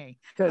welcoming me.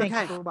 Thank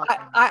you for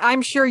welcoming me.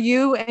 I'm sure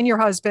you and your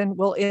husband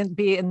will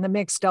be in the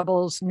mixed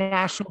doubles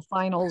national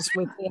finals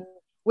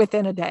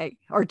within a day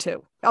or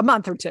two, a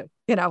month or two.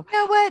 You know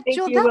what,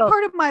 Jill, that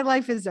part of my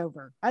life is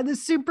over. The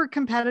super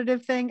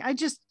competitive thing, you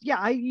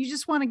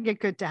just want to get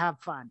good to have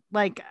fun.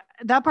 Like,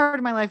 that part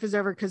of my life is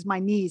over because my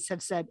knees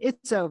have said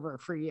it's over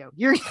for you.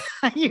 You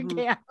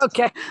can't.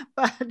 Okay.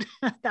 But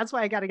that's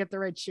why I got to get the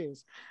right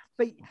shoes.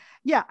 But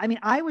yeah, I mean,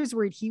 I was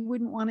worried he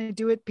wouldn't want to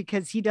do it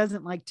because he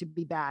doesn't like to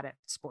be bad at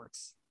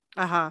sports.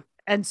 Uh-huh.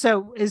 And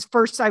so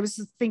I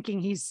was thinking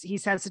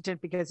he's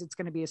hesitant because it's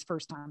going to be his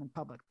first time in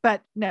public,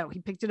 but no,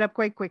 he picked it up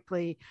quite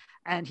quickly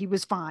and he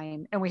was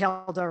fine. And we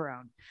held our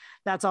own.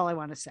 That's all I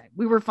want to say.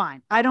 We were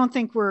fine. I don't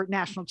think we're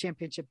national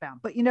championship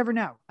bound, but you never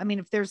know. I mean,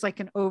 if there's like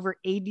an over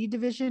 80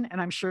 division,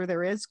 and I'm sure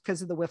there is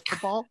because of the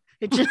wiffle ball,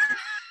 it just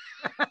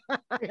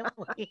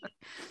really.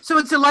 So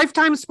it's a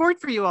lifetime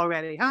sport for you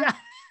already, huh? Yeah.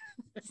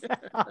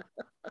 So,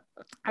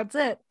 that's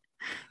it.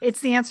 It's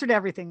the answer to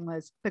everything,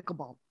 Liz.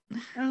 Pickleball.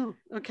 Oh,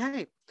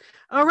 okay.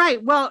 All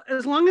right. Well,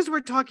 as long as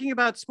we're talking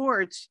about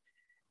sports,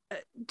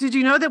 did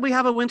you know that we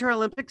have a Winter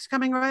Olympics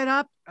coming right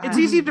up? It's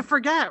easy to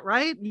forget,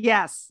 right?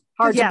 Yes.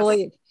 Hard to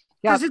believe.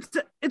 Because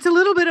it's a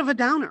little bit of a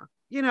downer.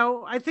 You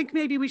know, I think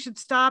maybe we should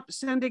stop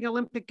sending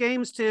Olympic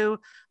Games to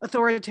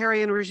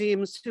authoritarian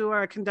regimes who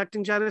are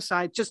conducting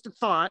genocide. Just a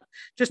thought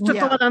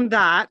on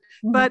that.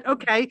 Mm-hmm. But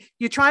okay,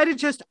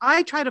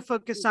 I try to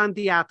focus on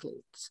the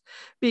athletes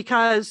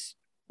because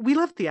we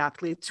love the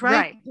athletes, right?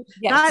 Right.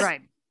 Yes,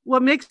 right.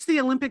 What makes the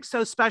Olympics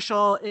so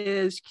special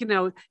is, you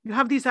know, you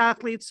have these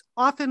athletes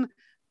often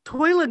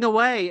toiling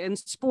away in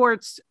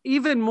sports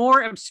even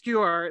more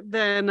obscure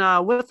than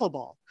wiffle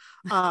ball.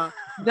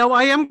 Though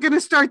I am going to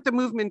start the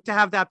movement to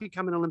have that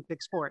become an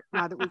Olympic sport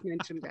now that we've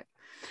mentioned it.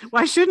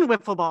 Why shouldn't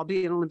wiffle ball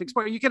be an Olympic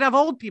sport? You could have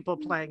old people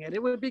playing it.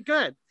 It would be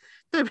good.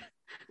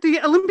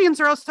 The Olympians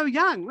are all so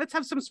young. Let's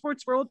have some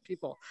sports for old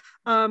people.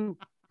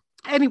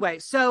 Anyway,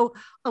 so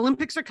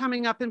Olympics are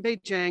coming up in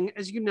Beijing.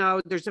 As you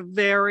know, there's a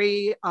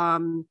very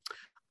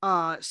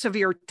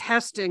severe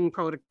testing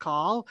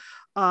protocol.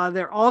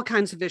 There are all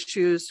kinds of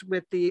issues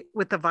with the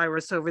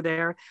virus over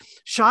there.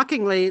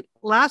 Shockingly,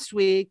 last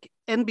week,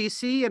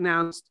 NBC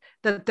announced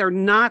that they're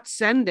not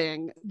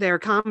sending their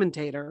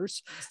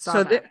commentators.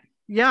 So that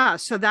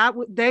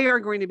they are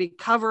going to be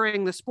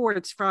covering the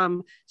sports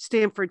from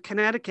Stamford,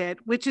 Connecticut,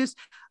 which is,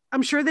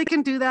 I'm sure they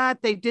can do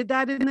that. They did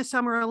that in the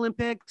Summer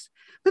Olympics.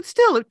 But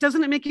still,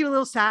 doesn't it make you a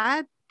little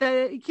sad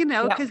that, you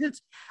know,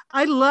 because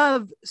I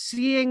love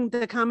seeing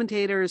the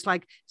commentators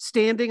like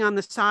standing on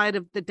the side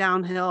of the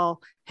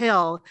downhill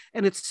hill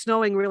and it's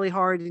snowing really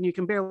hard and you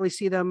can barely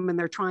see them and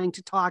they're trying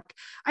to talk.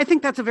 I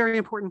think that's a very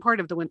important part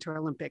of the Winter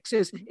Olympics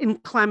is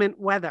inclement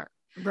weather.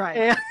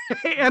 Right.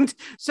 And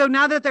so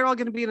now that they're all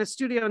going to be in a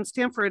studio in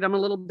Stamford, I'm a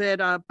little bit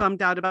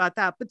bummed out about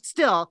that. But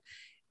still,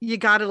 you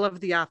got to love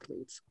the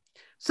athletes.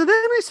 So then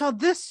I saw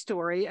this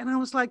story and I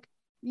was like,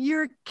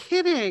 you're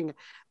kidding.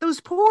 Those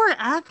poor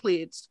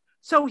athletes.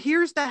 So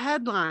here's the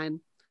headline.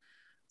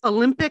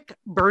 Olympic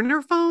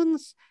burner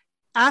phones.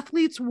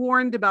 Athletes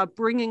warned about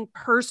bringing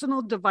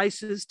personal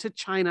devices to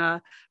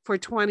China for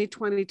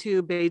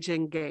 2022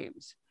 Beijing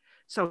Games.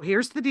 So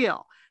here's the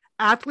deal.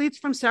 Athletes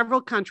from several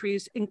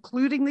countries,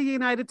 including the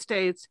United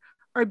States,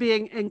 are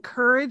being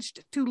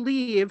encouraged to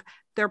leave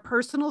their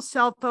personal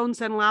cell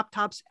phones and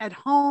laptops at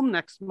home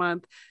next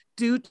month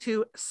due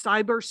to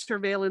cyber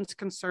surveillance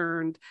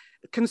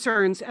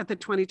concerns at the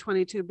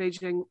 2022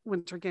 Beijing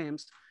Winter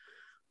Games.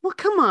 Well,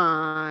 come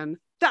on.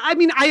 I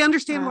mean, I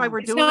understand why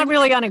we're doing it. It's not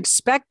really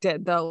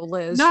unexpected, though,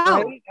 Liz. No,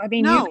 right? I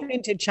mean, you've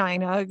been to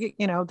China.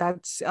 You know,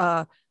 that's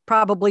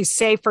probably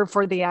safer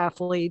for the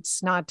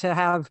athletes not to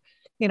have,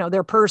 you know,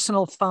 their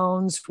personal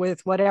phones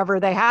with whatever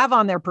they have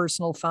on their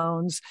personal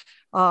phones.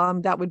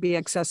 That would be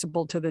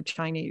accessible to the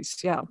Chinese.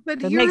 Yeah,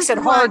 but it makes it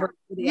harder.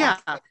 For the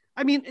athletes.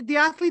 I mean, the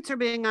athletes are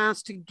being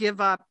asked to give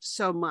up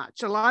so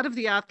much. A lot of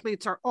the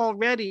athletes are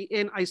already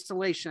in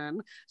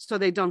isolation, so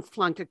they don't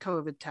flunk a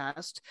COVID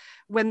test.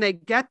 When they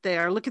get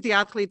there, look at the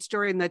athletes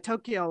during the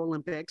Tokyo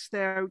Olympics.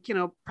 They're, you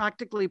know,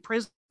 practically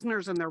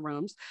prisoners in their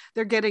rooms.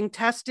 They're getting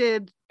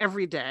tested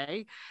every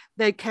day.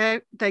 They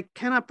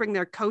cannot bring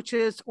their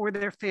coaches or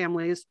their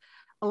families.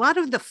 A lot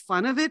of the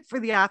fun of it for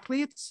the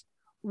athletes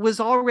was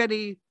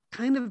already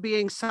kind of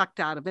being sucked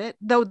out of it,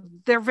 though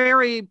they're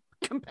very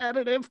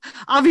competitive.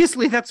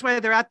 Obviously, that's why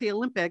they're at the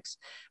Olympics.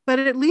 But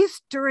at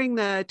least during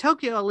the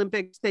Tokyo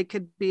Olympics, they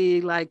could be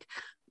like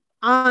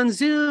on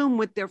Zoom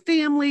with their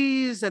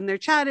families and they're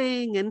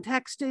chatting and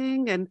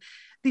texting. And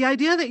the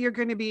idea that you're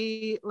going to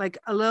be like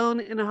alone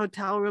in a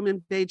hotel room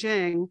in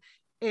Beijing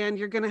and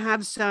you're going to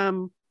have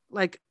some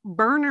like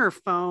burner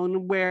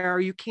phone where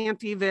you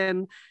can't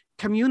even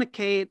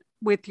communicate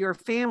with your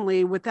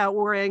family without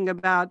worrying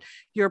about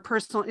your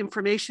personal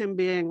information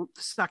being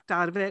sucked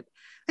out of it.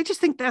 I just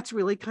think that's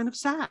really kind of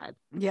sad.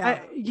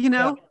 Yeah.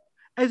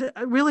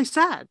 Really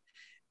sad.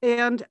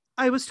 And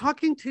I was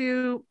talking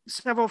to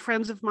several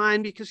friends of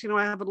mine because, you know,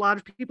 I have a lot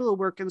of people who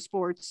work in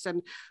sports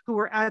and who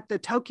were at the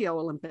Tokyo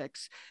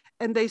Olympics.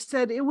 And they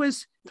said it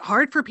was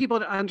hard for people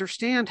to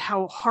understand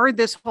how hard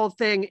this whole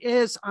thing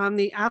is on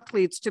the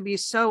athletes to be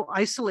so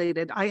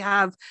isolated. I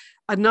have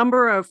a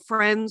number of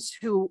friends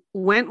who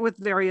went with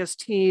various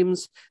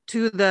teams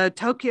to the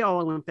Tokyo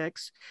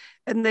Olympics,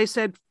 and they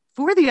said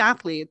for the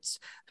athletes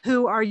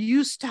who are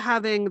used to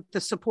having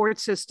the support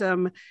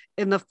system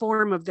in the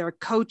form of their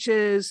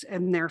coaches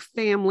and their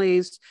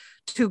families,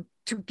 to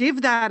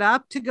give that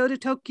up to go to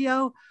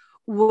Tokyo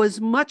was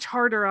much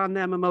harder on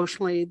them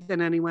emotionally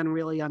than anyone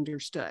really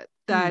understood.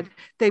 That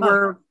they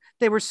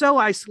they were so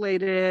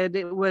isolated.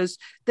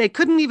 They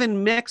couldn't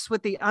even mix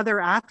with the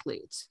other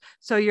athletes.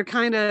 So you're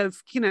kind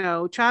of,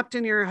 trapped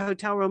in your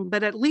hotel room,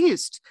 but at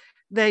least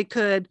they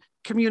could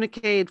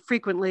communicate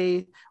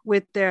frequently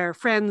with their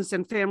friends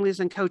and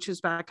families and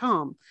coaches back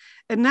home.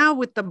 And now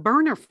with the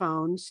burner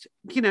phones,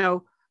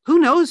 who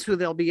knows who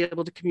they'll be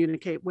able to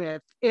communicate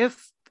with,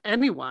 if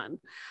anyone.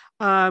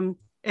 And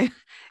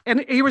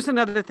here was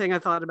another thing I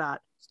thought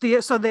about.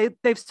 So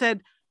they've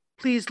said,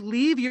 please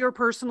leave your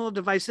personal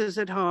devices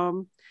at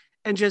home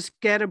and just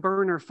get a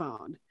burner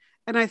phone.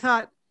 And I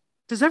thought,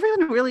 does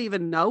everyone really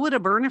even know what a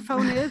burner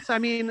phone is? I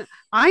mean,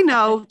 I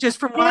know just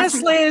from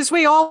watching. Yes, Liz,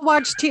 we all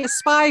watch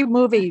spy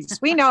movies.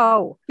 We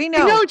know. I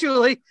know,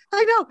 Julie.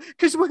 I know.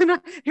 Because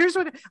here's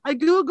what I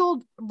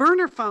Googled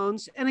burner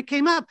phones and it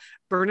came up: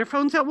 burner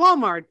phones at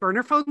Walmart,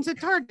 burner phones at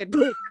Target,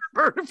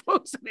 burner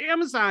phones at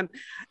Amazon.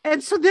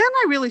 And so then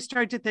I really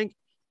started to think,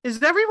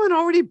 is everyone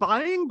already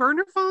buying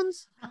burner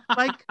phones?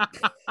 Like, I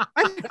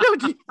don't know.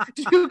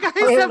 Do you guys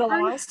have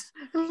burners?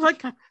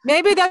 Like,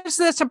 maybe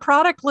that's a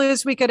product,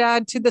 Liz, we could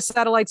add to the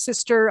Satellite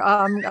Sister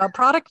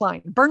product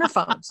line: burner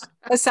phones,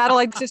 a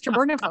Satellite Sister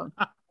burner phone.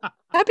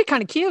 That'd be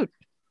kind of cute.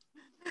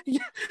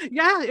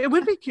 Yeah, it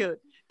would be cute.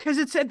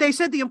 Because they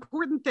said the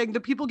important thing to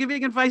people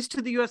giving advice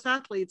to the U.S.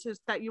 athletes is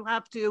that you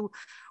have to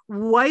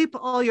wipe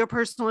all your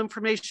personal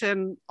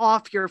information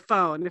off your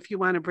phone if you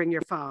want to bring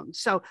your phone.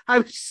 So I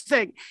was just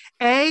saying,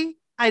 A,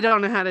 I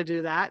don't know how to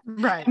do that.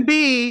 Right. And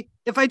B,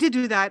 if I did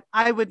do that,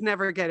 I would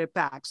never get it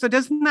back. So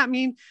doesn't that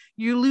mean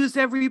you lose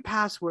every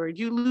password?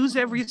 You lose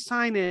every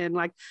sign in?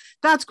 Like,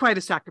 that's quite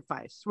a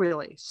sacrifice,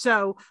 really.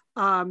 So,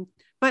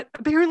 but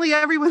apparently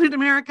everyone in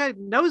America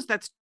knows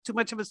that's too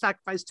much of a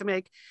sacrifice to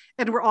make,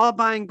 and we're all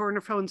buying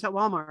burner phones at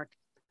Walmart.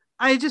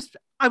 I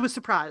was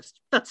surprised.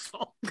 That's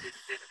all.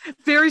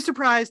 Very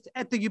surprised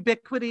at the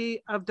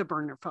ubiquity of the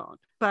burner phone.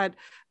 But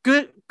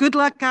good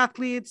luck,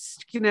 athletes.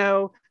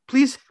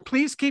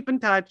 Please keep in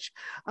touch.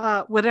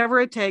 Whatever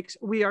it takes,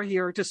 we are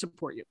here to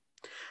support you.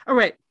 All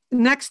right.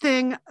 Next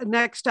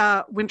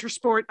winter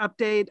sport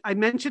update. I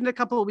mentioned a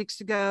couple of weeks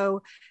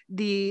ago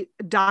the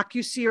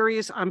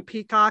docuseries on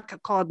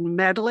Peacock called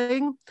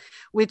Meddling,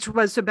 which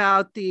was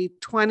about the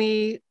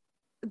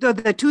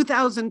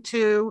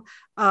 2002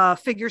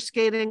 figure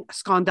skating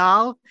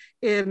scandal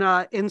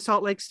in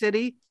Salt Lake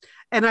City.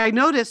 And I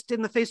noticed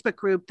in the Facebook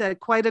group that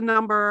quite a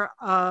number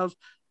of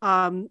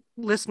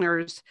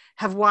listeners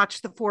have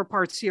watched the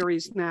 4-part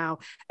series now.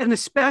 And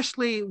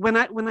especially when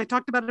I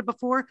talked about it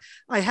before,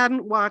 I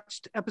hadn't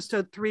watched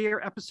episode 3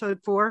 or episode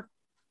 4.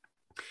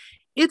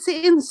 It's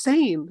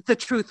insane, the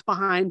truth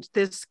behind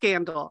this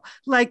scandal.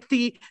 Like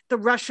the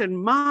Russian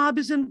mob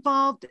is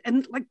involved.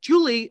 And like,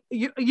 Julie,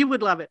 you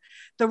would love it.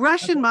 The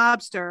Russian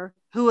mobster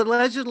who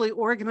allegedly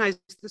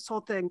organized this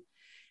whole thing,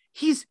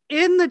 he's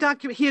in the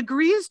document. He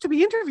agrees to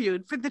be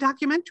interviewed for the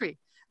documentary.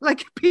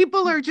 Like,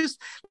 people are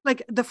just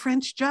like the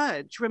French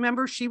judge.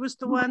 Remember, she was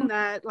the one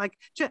that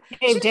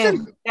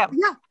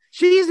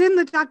she's in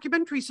the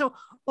documentary. So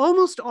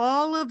almost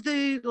all of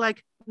the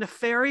like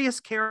nefarious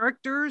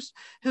characters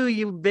who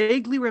you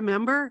vaguely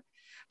remember,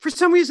 for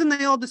some reason,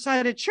 they all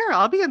decided, sure,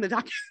 I'll be in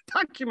the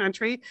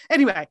documentary.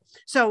 Anyway,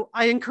 so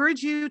I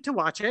encourage you to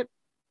watch it.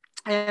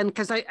 And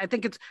because I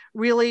think it's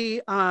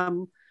really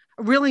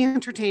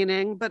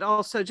entertaining, but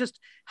also just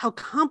how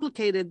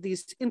complicated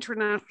these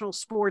international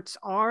sports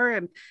are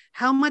and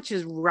how much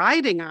is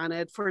riding on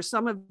it for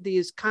some of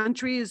these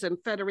countries and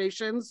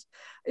federations.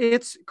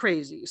 It's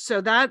crazy. So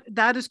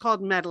that is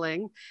called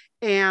Meddling,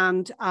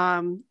 and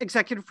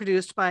executive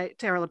produced by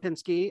Tara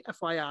Lipinski,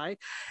 FYI.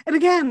 And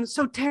again,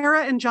 so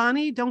Tara and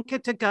Johnny don't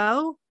get to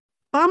go.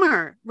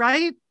 Bummer,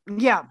 right?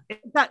 Yeah.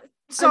 But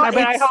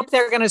I hope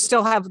they're going to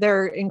still have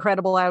their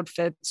incredible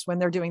outfits when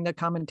they're doing the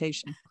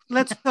commentation.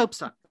 Let's hope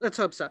so.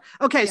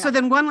 Okay, yeah. So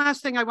then one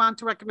last thing I want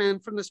to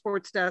recommend from the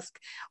sports desk.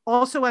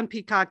 Also on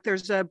Peacock,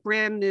 there's a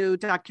brand new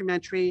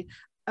documentary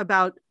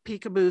about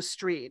Pickleball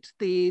Street,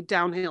 the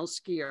downhill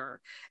skier.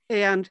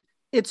 And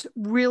it's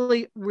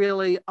really,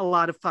 really a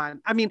lot of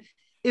fun. I mean,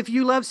 if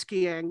you love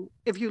skiing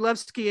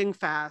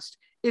fast,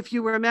 if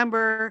you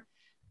remember,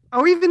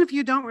 or even if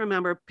you don't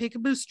remember,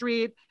 Pickleball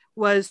Street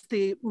was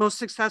the most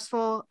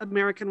successful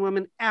American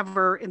woman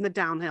ever in the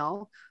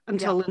downhill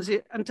until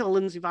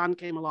Lindsey Vonn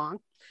came along.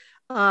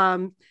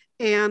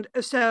 And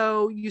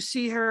so you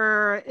see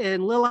her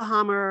in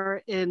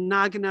Lillehammer, in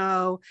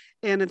Nagano,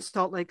 and in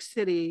Salt Lake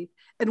City.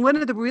 And one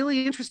of the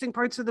really interesting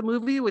parts of the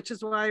movie, which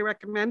is why I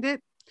recommend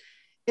it,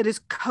 it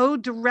is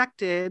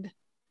co-directed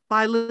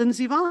by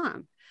Lindsey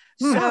Vonn.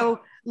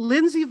 So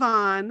Lindsey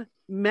Vonn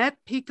met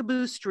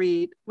Pickleball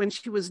Street when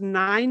she was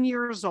 9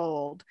 years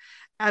old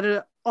at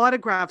an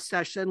autograph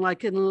session,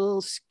 like in a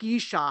little ski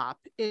shop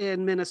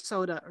in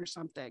Minnesota or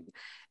something,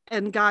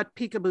 and got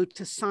Pickleball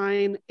to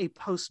sign a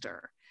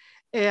poster.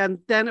 And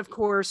then, of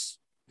course,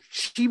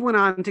 she went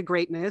on to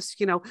greatness.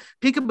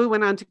 Pickleball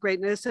went on to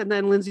greatness, and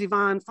then Lindsey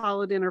Vonn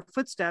followed in her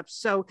footsteps.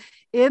 So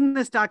in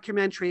this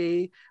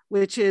documentary,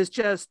 which is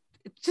just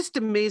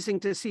amazing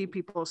to see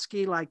people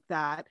ski like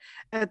that,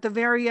 at the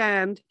very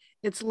end,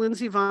 it's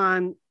Lindsey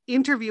Vonn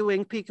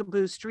interviewing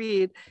Peekaboo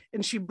Street,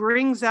 and she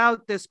brings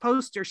out this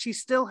poster. She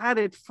still had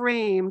it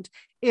framed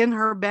in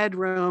her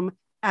bedroom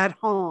at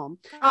home.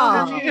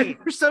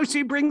 So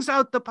she brings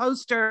out the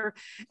poster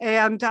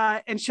and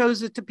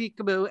shows it to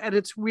Peekaboo, and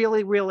it's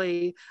really,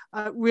 really,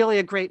 really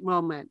a great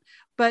moment.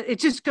 But it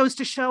just goes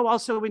to show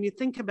also, when you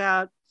think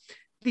about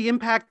the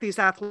impact these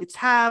athletes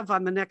have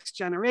on the next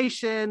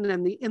generation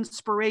and the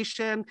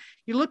inspiration,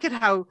 you look at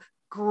how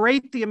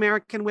great the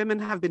American women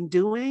have been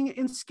doing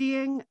in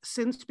skiing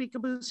since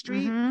Peekaboo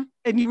Street,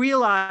 and you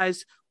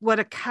realize what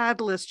a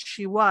catalyst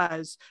she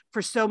was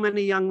for so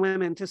many young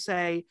women to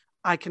say,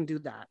 I can do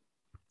that.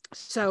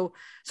 So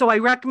I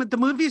recommend, the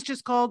movie is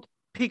just called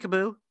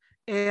Peekaboo,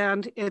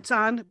 and it's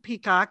on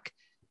Peacock.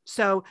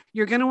 So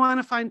you're going to want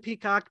to find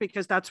Peacock,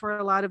 because that's where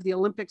a lot of the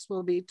Olympics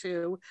will be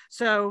too.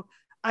 So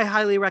I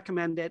highly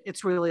recommend it.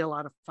 It's really a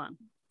lot of fun.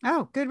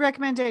 Oh, good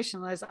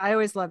recommendation, Liz. I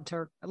always loved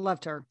her. I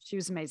loved her. She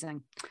was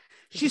amazing.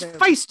 She's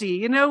feisty,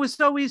 you know, it's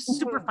always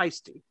super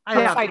feisty.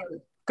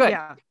 Good.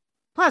 Yeah.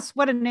 Plus,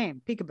 what a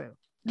name, Peekaboo.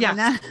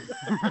 Yes.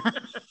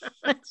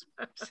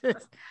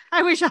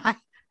 I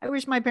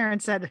wish my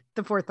parents had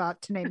the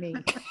forethought to name me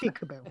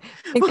Peekaboo.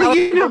 Well,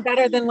 you know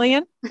better than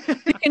Leon.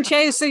 You can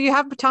change, so you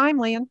have time,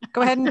 Leon.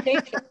 Go ahead and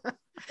change it.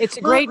 It's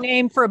a great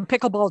name for a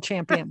pickleball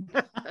champion.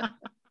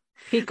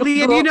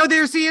 Liam, you know,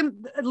 there's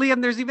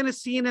even a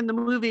scene in the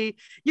movie.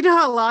 You know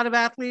how a lot of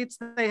athletes,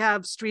 they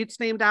have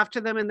streets named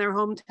after them in their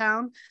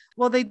hometown?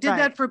 Well, they did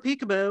that for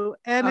Peekaboo,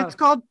 and it's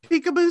called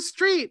Peekaboo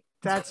Street.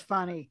 That's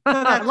funny.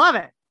 I love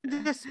it.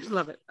 Just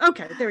love it.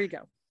 Okay, there you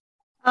go.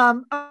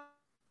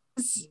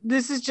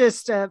 This is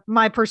just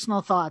my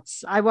personal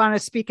thoughts. I want to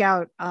speak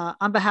out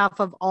on behalf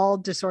of all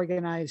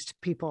disorganized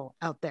people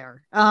out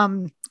there.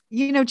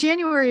 You know,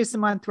 January is the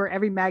month where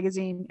every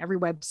magazine, every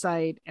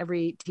website,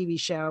 every TV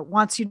show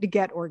wants you to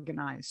get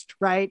organized,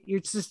 right?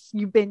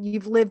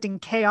 You've lived in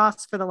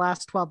chaos for the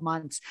last 12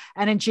 months.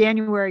 And in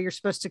January, you're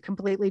supposed to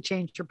completely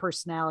change your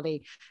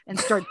personality and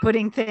start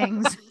putting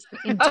things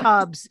in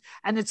tubs,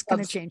 and it's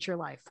going to change your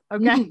life.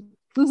 Okay.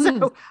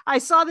 So I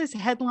saw this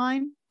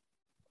headline,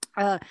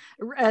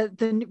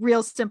 the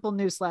Real Simple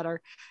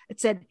newsletter. It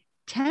said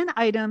 10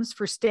 items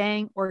for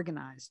staying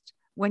organized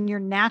when you're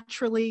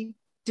naturally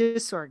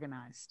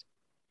disorganized.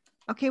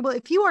 Okay, well,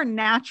 if you are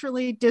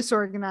naturally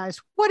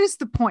disorganized, what is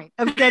the point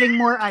of getting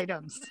more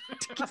items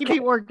to keep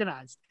you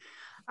organized?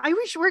 I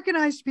wish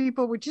organized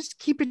people would just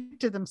keep it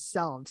to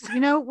themselves. You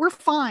know, we're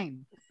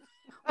fine.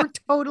 We're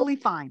totally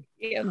fine.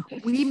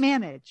 We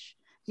manage.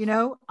 You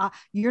know,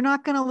 you're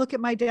not going to look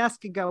at my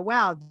desk and go,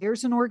 wow,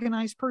 there's an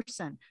organized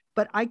person.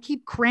 But I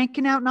keep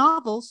cranking out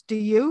novels. Do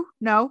you?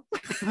 No.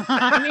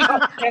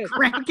 I mean,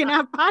 cranking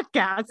out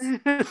podcasts.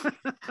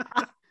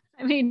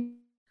 I mean,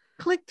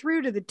 click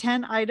through to the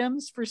 10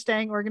 items for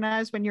staying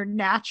organized when you're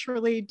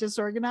naturally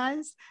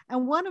disorganized.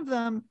 And one of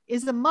them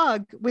is a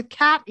mug with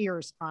cat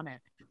ears on it.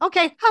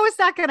 Okay, how is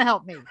that going to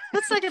help me?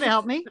 That's not going to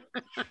help me.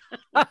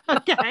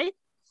 Okay.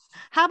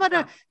 How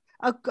about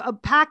a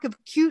pack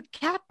of cute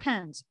cat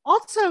pens?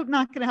 Also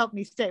not going to help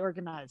me stay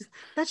organized.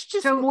 That's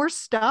just more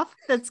stuff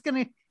that's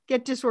going to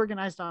get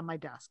disorganized on my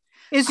desk.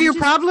 Is your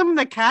problem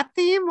the cat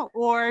theme,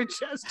 or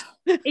just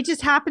it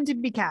just happened to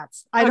be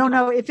cats? I don't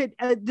know if it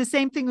the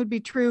same thing would be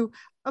true.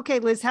 Okay,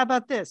 Liz, how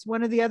about this?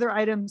 One of the other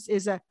items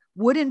is a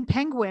wooden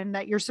penguin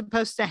that you're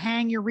supposed to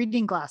hang your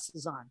reading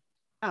glasses on.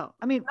 Oh,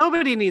 I mean,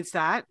 nobody needs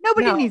that.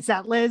 Nobody needs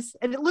that, Liz.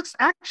 And it looks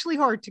actually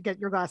hard to get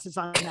your glasses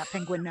on that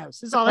penguin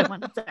nose, is all I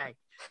want to say.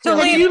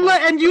 So you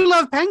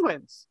love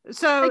penguins.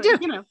 So I do.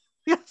 You know,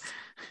 yes.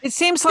 It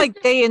seems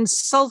like they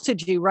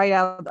insulted you right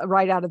out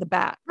of the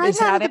bat. Right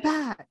out of the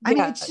bat. I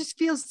mean, it just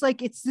feels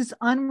like it's this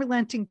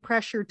unrelenting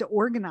pressure to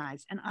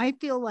organize. And I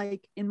feel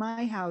like in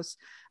my house,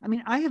 I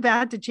mean, I have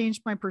had to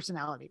change my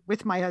personality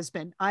with my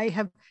husband.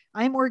 I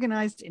am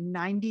organized in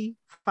 95%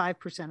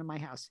 of my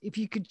house. If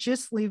you could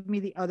just leave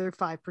me the other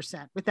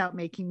 5% without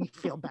making me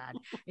feel bad.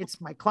 It's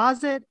my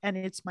closet and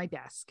it's my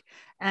desk.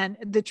 And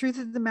the truth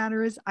of the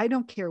matter is, I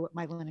don't care what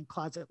my linen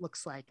closet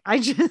looks like. I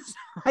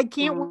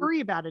can't worry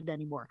about it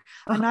anymore.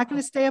 I'm not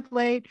going to stay up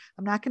late.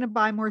 I'm not going to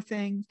buy more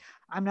things.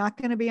 I'm not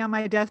going to be on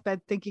my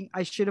deathbed thinking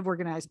I should have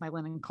organized my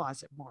linen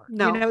closet more.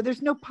 No, you know,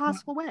 there's no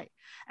possible way.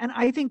 And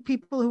I think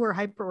people who are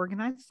hyper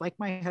organized, like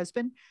my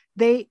husband,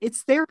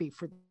 it's therapy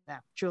for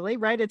them, Julie,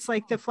 right? It's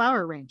like the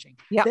flower arranging.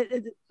 Yeah.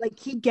 Like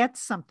he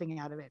gets something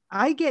out of it.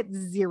 I get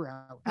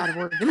zero out of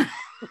organizing.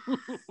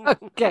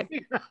 Okay.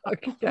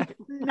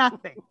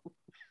 Nothing.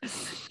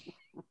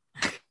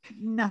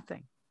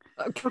 Nothing.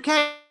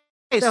 Okay.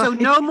 So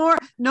no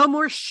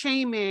more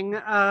shaming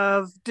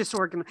of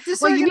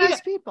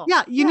disorganized people.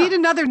 Yeah, you need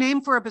another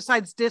name for it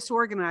besides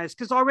disorganized,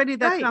 because already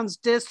that sounds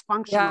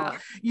dysfunctional. Yeah.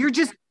 You're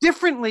just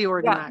differently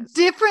organized.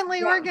 Yeah.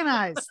 Differently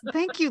organized.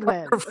 Thank you,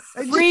 Liz.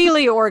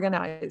 Freely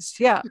organized.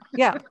 Yeah.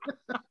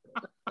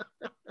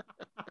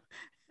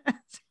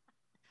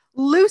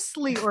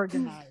 Loosely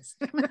organized.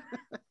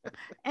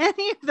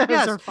 Any of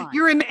those are fine.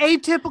 You're an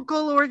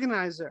atypical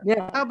organizer.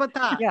 Yeah. How about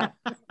that? Yeah.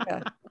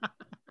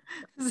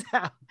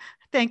 So,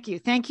 thank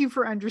you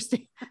for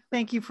understanding.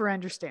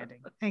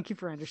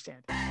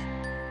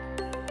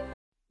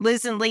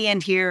 Liz and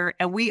Leanne here,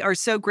 and we are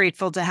so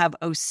grateful to have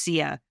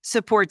OSEA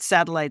support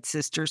Satellite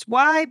Sisters.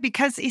 Why?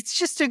 Because it's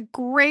just a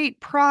great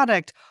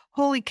product.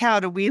 Holy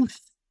cow, do we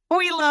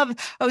love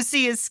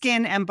OSEA's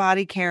skin and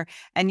body care.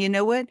 And you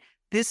know what?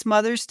 This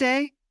Mother's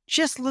Day,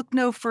 just look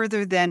no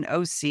further than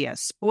OSEA.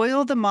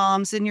 Spoil the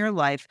moms in your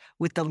life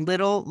with the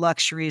little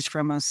luxuries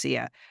from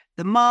OSEA.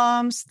 The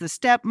moms, the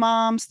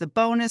stepmoms, the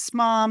bonus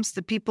moms,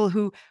 the people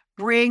who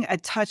bring a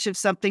touch of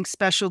something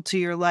special to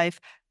your life.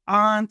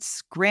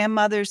 Aunts,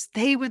 grandmothers,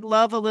 they would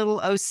love a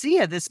little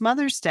OSEA this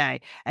Mother's Day.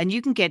 And you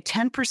can get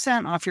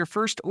 10% off your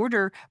first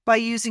order by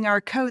using our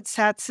code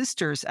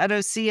SATSisters at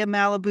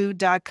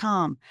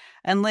OSEAMalibu.com.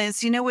 And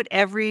Liz, you know what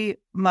every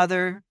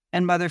mother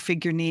and mother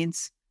figure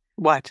needs?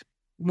 What?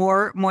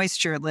 More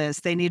moisture, Liz.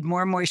 They need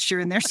more moisture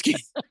in their skin.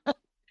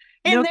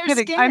 No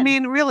kidding. I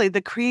mean, really,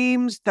 the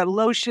creams, the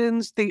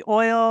lotions, the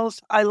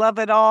oils, I love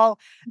it all.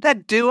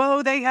 That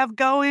duo they have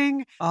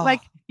going,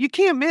 like you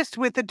can't miss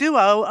with the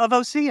duo of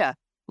OSEA.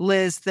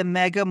 Liz, the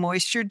Mega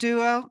Moisture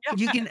Duo.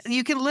 Yes.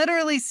 You can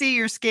literally see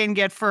your skin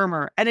get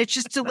firmer, and it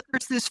just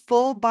delivers this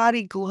full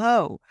body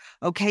glow.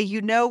 Okay, you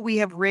know we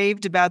have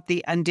raved about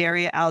the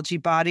Undaria Algae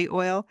Body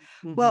Oil.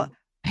 Mm-hmm. Well,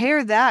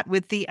 pair that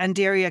with the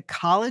Undaria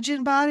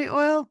Collagen Body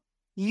Oil.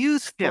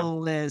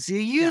 Youthful, Liz. Your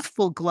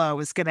youthful glow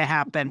is going to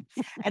happen.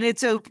 And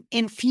it's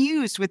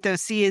infused with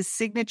OSEA's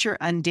signature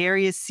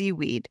Undaria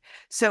seaweed.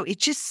 So it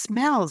just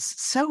smells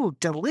so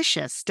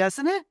delicious,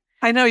 doesn't it?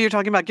 I know you're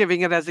talking about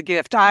giving it as a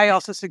gift. I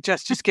also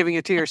suggest just giving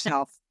it to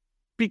yourself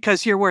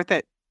because you're worth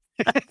it.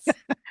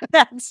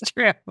 That's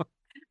true.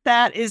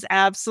 That is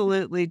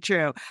absolutely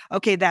true.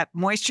 Okay, that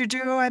Moisture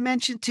Duo I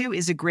mentioned too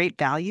is a great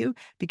value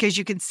because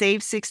you can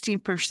save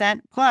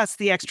 16% plus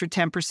the extra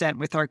 10%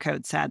 with our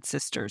code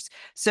SADSisters.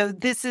 So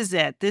this is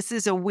it. This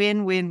is a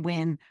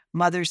win-win-win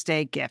Mother's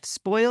Day gift.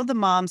 Spoil the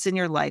moms in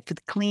your life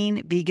with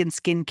clean vegan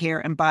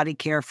skincare and body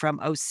care from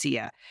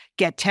OSEA.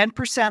 Get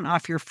 10%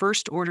 off your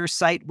first order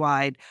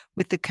site-wide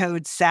with the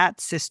code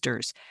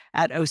SATSisters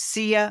at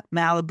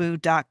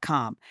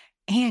OSEAMalibu.com.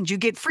 And you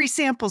get free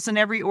samples in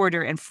every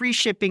order and free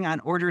shipping on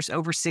orders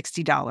over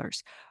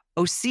 $60.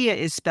 OSEA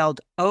is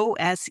spelled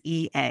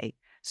O-S-E-A.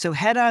 So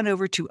head on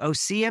over to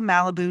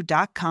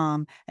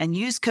OSEAMalibu.com and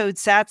use code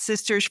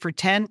SATSisters for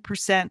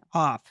 10%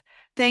 off.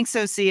 Thanks,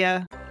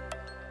 OSEA.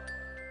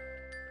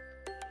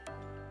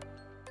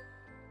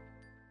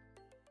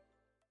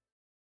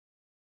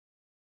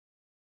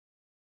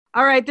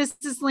 All right, this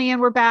is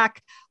Leanne. We're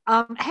back.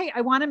 Hey,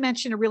 I want to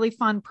mention a really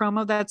fun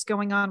promo that's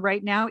going on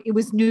right now. It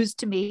was news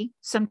to me.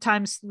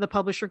 Sometimes the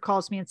publisher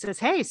calls me and says,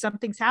 hey,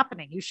 something's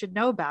happening. You should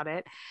know about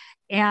it.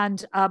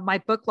 And my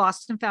book,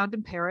 Lost and Found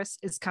in Paris,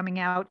 is coming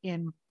out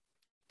in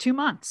 2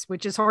 months,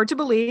 which is hard to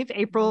believe.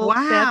 April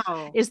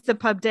 5th is the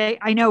pub day.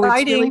 I know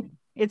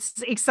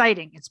it's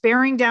exciting. It's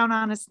bearing down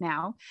on us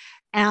now.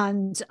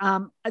 And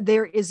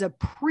there is a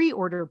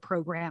pre-order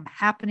program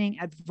happening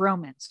at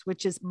Vroman's,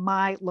 which is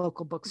my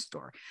local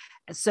bookstore.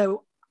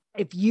 So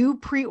if you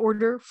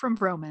pre-order from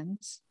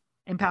Vroman's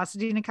in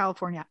Pasadena,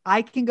 California,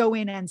 I can go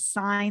in and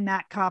sign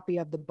that copy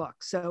of the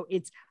book. So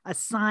it's a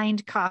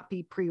signed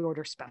copy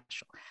pre-order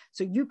special.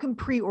 So you can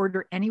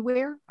pre-order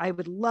anywhere. I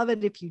would love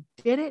it if you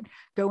did it.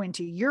 Go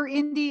into your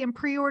indie and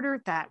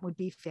pre-order. That would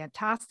be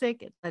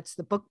fantastic. It lets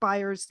the book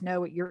buyers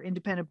know at your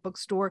independent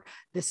bookstore,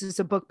 this is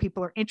a book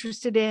people are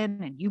interested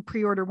in, and you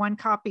pre-order one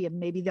copy and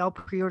maybe they'll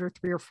pre-order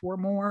 3 or 4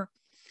 more.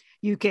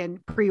 You can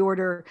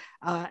pre-order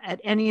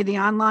at any of the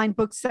online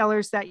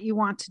booksellers that you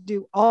want to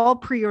do. All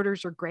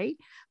pre-orders are great,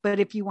 but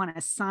if you want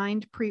a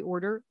signed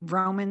pre-order,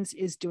 Vroman's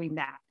is doing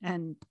that.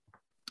 And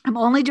I'm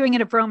only doing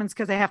it at Vroman's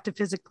because I have to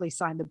physically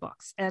sign the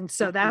books. And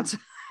so that's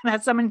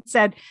someone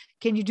said,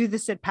 can you do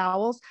this at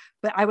Powell's?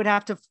 But I would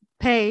have to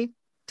pay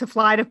to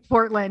fly to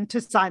Portland to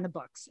sign the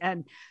books.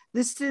 And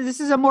this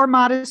is a more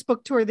modest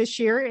book tour this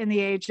year in the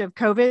age of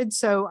COVID.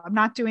 So I'm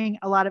not doing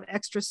a lot of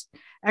extra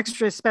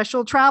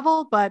special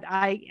travel, but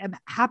I am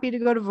happy to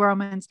go to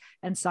Vroman's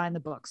and sign the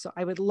book. So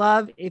I would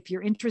love, if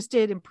you're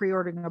interested in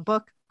pre-ordering a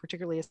book,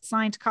 particularly a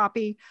signed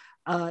copy,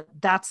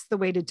 that's the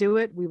way to do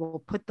it. We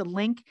will put the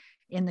link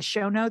in the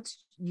show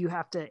notes. You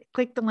have to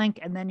click the link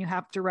and then you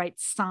have to write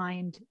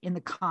signed in the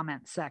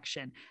comment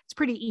section. It's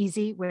pretty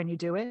easy when you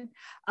do it.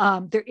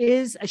 There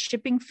is a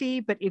shipping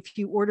fee, but if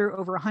you order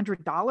over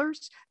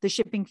 $100, the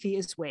shipping fee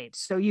is waived.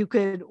 So you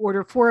could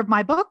order 4 of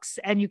my books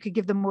and you could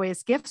give them away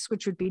as gifts,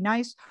 which would be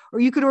nice.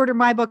 Or you could order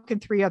my book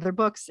and 3 other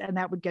books and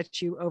that would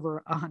get you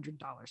over $100.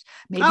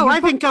 Maybe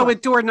I think go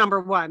with door number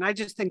 1. I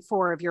just think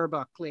 4 of your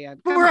book,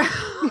 Leanne.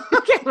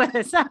 Okay,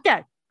 Liz.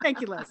 Okay. Thank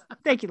you,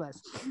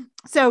 Liz.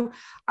 So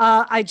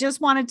I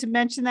just wanted to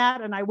mention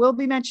that, and I will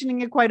be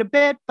mentioning it quite a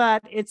bit,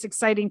 but it's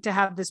exciting to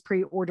have this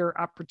pre-order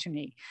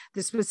opportunity.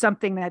 This was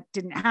something that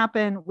didn't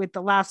happen with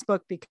the last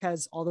book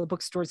because all the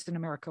bookstores in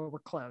America were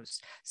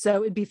closed.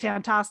 So it'd be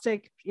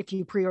fantastic if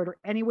you pre-order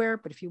anywhere,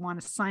 but if you want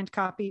a signed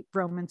copy,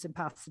 Vroman's in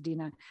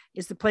Pasadena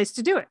is the place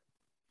to do it.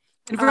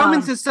 And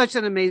Romans is such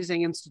an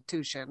amazing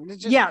institution.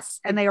 It's just, yes,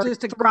 and they are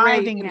just a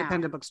thriving great now.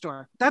 Independent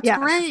bookstore. That's Yes.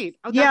 great.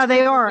 Oh, Yeah, that's they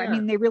great to are. I hear.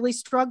 mean, they really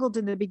struggled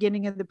in the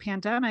beginning of the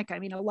pandemic. I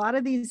mean, a lot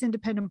of these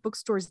independent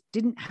bookstores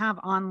didn't have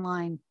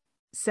online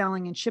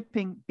selling and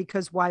shipping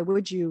because why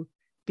would you?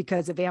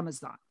 Because of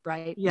Amazon,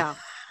 right? Yeah.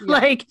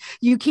 Like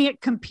you can't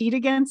compete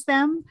against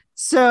them.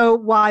 So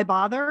why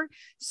bother?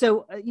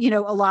 So,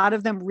 a lot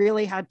of them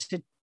really had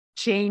to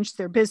change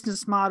their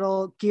business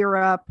model, gear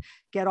up,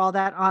 get all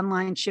that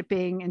online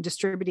shipping and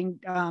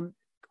distributing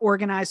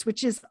organized,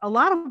 which is a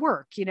lot of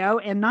work,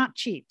 and not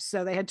cheap.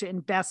 So they had to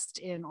invest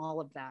in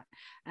all of that.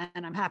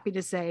 And I'm happy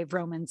to say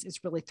Romans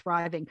is really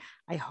thriving.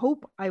 I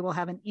hope I will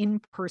have an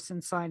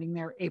in-person signing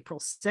there April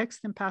 6th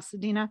in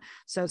Pasadena.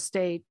 So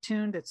stay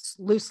tuned. It's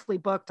loosely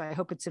booked. I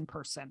hope it's in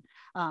person.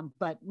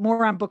 But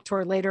more on book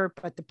tour later,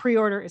 but the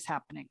pre-order is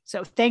happening.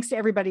 So thanks to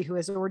everybody who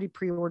has already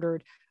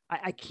pre-ordered.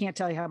 I can't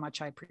tell you how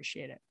much I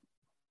appreciate it.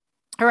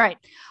 All right.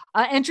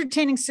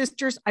 Entertaining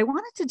Sisters. I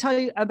wanted to tell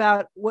you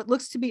about what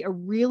looks to be a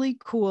really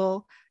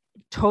cool,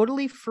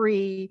 totally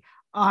free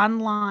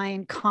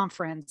online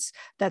conference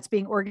that's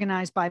being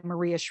organized by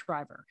Maria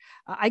Shriver.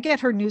 I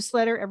get her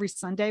newsletter every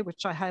Sunday,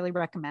 which I highly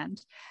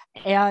recommend.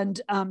 And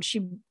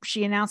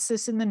she announced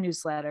this in the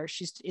newsletter.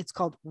 It's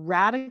called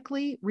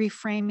Radically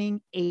Reframing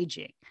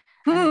Aging.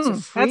 And it's a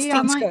free that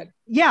sounds online, good.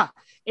 Yeah,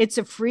 it's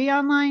a free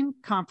online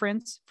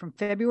conference from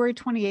February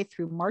 28th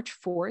through March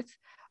 4th.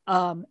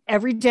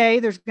 Every day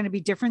there's going to be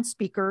different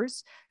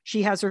speakers.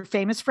 She has her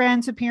famous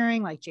friends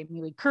appearing like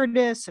Jamie Lee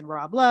Curtis and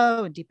Rob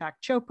Lowe and Deepak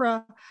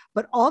Chopra,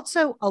 but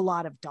also a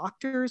lot of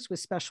doctors with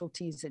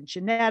specialties in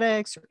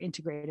genetics or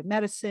integrative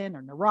medicine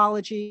or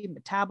neurology,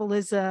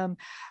 metabolism,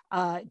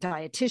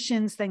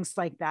 dietitians, things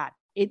like that.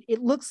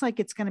 It looks like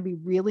it's going to be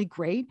really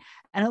great,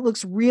 and it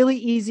looks really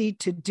easy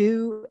to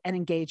do and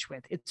engage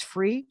with. It's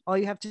free. All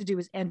you have to do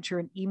is enter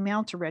an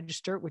email to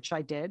register, which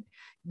I did.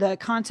 The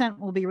content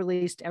will be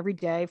released every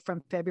day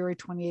from February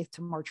 28th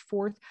to March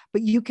 4th,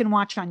 but you can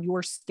watch on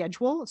your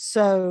schedule.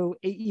 So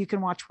you can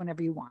watch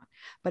whenever you want.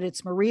 But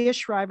it's Maria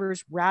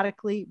Shriver's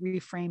Radically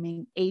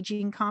Reframing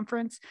Aging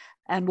Conference.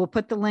 And we'll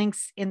put the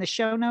links in the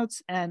show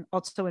notes and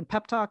also in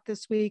Pep Talk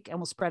this week, and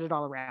we'll spread it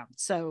all around.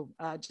 So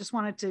just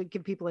wanted to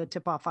give people a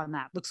tip off on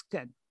that. Looks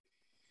good.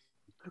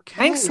 Okay.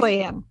 Thanks,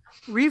 Leanne.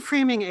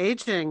 Reframing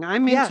aging.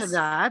 I'm into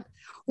that.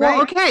 Well,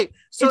 Right. okay.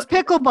 So it's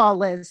pickleball,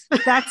 Liz.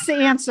 That's the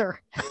answer.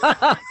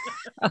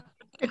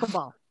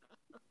 Pickleball.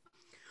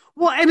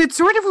 Well, and it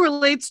sort of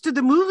relates to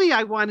the movie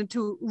I wanted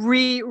to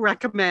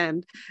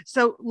recommend.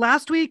 So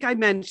last week I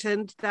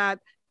mentioned that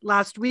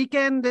last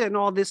weekend and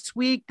all this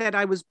week that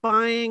I was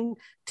buying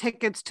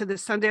tickets to the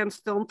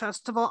Sundance Film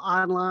Festival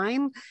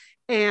online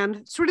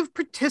and sort of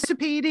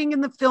participating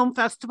in the film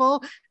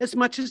festival as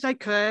much as I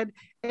could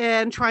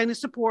and trying to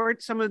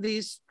support some of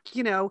these,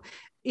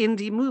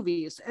 indie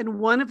movies. And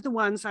one of the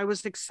ones I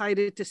was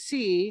excited to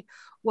see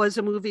was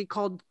a movie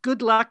called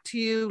Good Luck to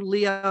You,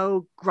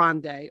 Leo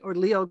Grande, or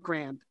Leo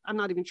Grand. I'm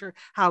not even sure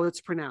how it's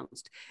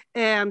pronounced.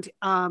 And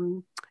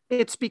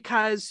it's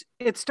because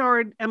it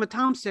starred Emma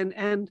Thompson,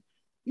 and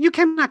you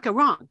cannot go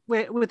wrong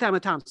with Emma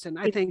Thompson,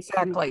 I think.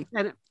 Exactly.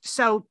 And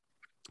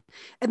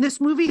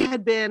this movie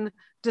had been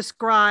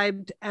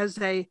described as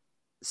a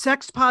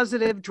sex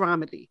positive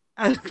dramedy.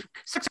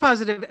 Sex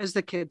positive, as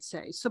the kids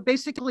say. So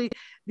basically,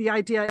 the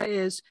idea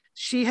is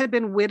she had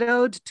been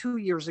widowed 2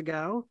 years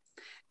ago,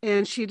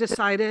 and she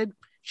decided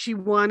she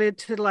wanted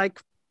to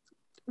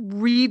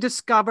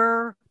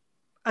rediscover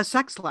a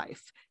sex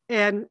life,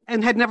 and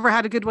had never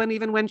had a good one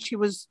even when she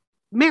was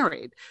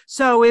married.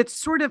 So it's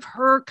sort of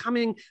her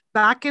coming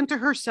back into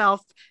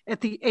herself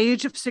at the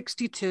age of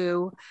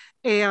 62,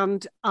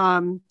 and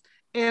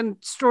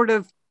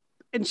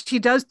she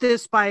does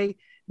this by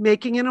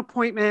making an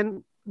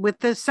appointment with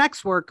the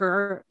sex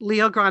worker,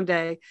 Leo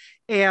Grande.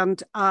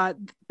 And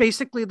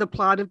basically the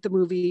plot of the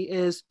movie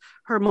is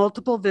her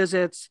multiple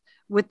visits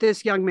with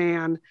this young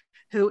man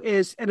who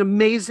is an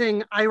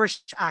amazing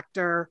Irish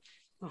actor.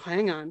 Oh,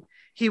 hang on.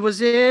 He was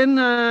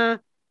in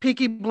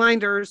Peaky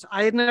Blinders.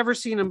 I had never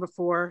seen him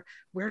before.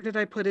 Where did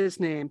I put his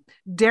name?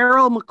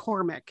 Daryl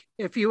McCormick.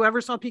 If you ever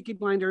saw Peaky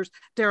Blinders,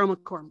 Daryl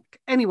McCormick.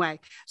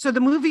 Anyway, so the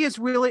movie is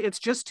it's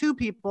just two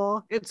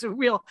people. It's a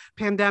real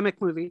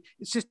pandemic movie.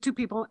 It's just two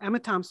people, Emma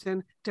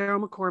Thompson,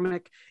 Daryl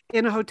McCormick,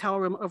 in a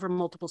hotel room over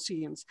multiple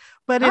scenes.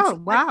 But it's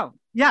wow.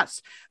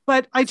 Yes.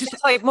 But I just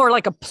it's like more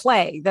like a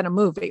play than a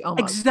movie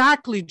almost.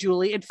 Exactly,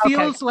 Julie. It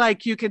feels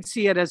like you could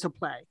see it as a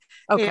play.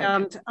 Okay.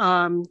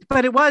 And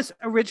but it was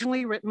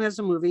originally written as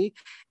a movie.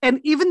 And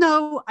even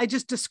though I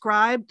just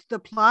described the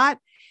plot,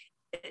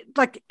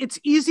 it's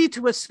easy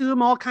to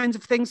assume all kinds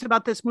of things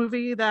about this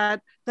movie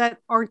that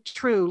aren't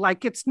true.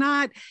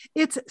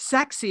 It's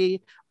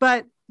sexy,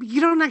 but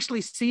you don't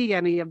actually see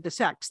any of the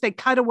sex. They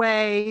cut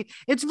away.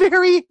 It's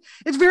very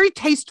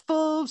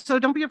tasteful. So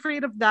don't be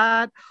afraid of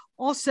that.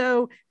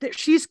 Also, that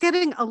she's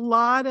getting a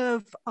lot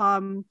of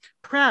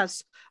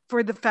press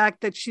for the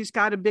fact that she's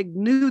got a big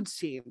nude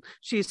scene.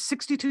 She's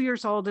 62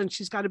 years old and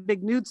she's got a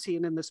big nude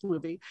scene in this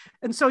movie.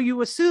 And so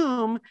you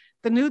assume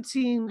the nude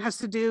scene has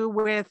to do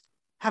with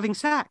having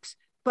sex.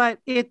 but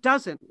it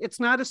doesn't. It's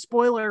not a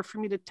spoiler for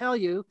me to tell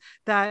you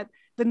that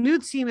the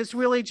nude scene is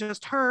really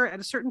just her at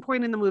a certain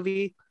point in the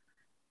movie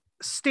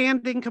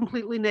standing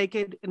completely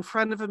naked in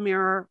front of a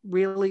mirror,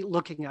 really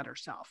looking at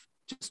herself,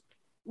 just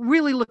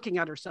really looking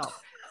at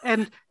herself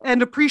and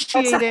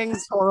appreciating.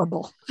 That's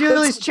horrible.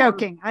 Julie's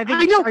choking. I think.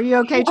 I know. Are you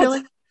okay,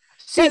 Julie?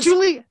 See,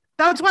 Julie,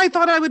 that's why I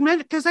thought I would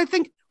mention, because I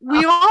think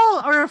we all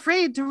are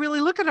afraid to really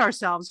look at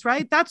ourselves,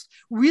 right? That's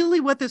really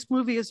what this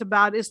movie is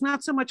about. It's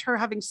not so much her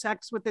having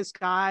sex with this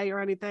guy or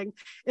anything.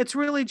 It's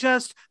really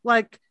just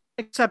like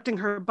accepting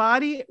her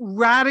body,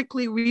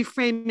 radically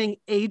reframing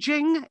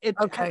aging. It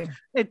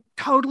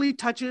totally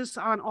touches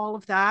on all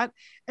of that.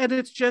 And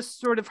it's just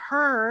sort of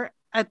her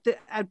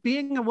at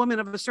being a woman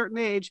of a certain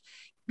age,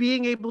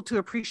 being able to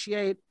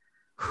appreciate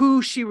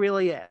who she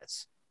really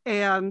is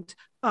and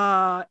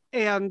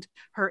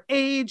her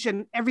age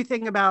and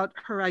everything about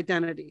her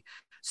identity.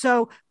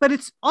 So, but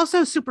it's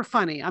also super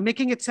funny. I'm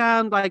making it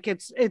sound like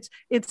it's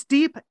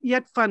deep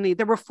yet funny.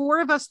 There were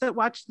 4 of us that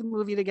watched the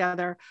movie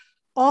together.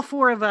 All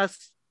 4 of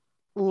us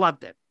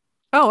loved it.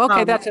 Oh,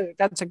 okay.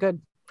 That's a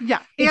good. Yeah.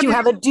 Did you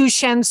have a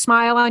Duchenne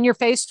smile on your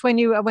face when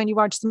you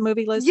watched the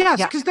movie, Liz?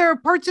 Yes, because there are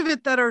parts of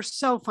it that are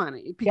so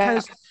funny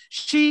because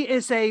she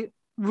is a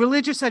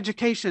religious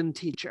education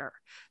teacher.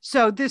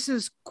 So this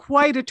is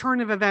quite a turn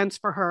of events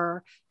for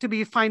her to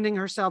be finding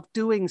herself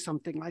doing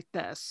something like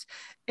this.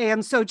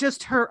 And so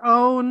just her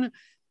own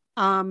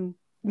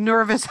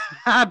nervous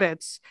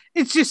habits.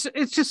 It's just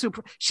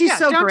super. She's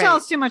so don't great. tell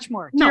us too much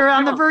more. You're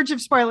on the verge of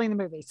spoiling the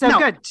movie. So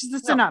good.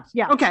 That's enough.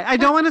 Yeah. Okay. I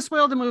don't want to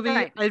spoil the movie.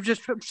 Right.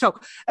 So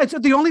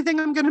the only thing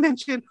I'm going to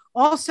mention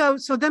also,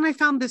 so then I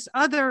found this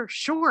other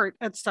short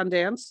at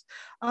Sundance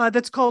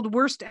that's called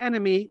Worst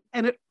Enemy.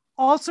 And it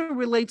also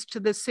relates to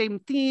this same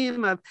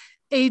theme of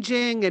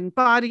aging and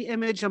body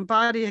image and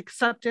body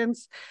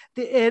acceptance.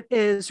 It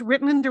is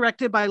written and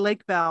directed by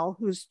Lake Bell,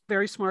 who's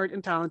very smart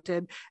and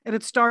talented, and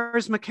it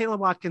stars Michaela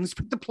Watkins.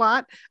 But the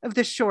plot of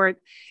this short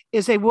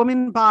is a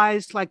woman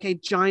buys like a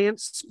giant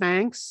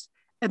Spanx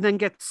and then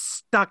gets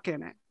stuck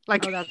in it.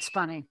 Like, oh, that's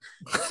funny.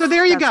 So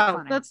there you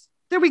go. Funny.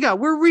 There we go.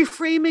 We're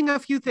reframing a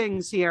few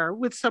things here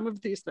with some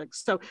of these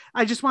things. So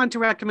I just wanted to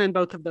recommend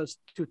both of those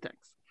 2 things.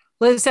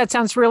 Liz, that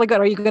sounds really good.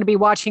 Are you going to be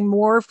watching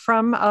more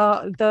from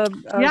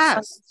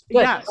Yes.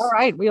 Yes. All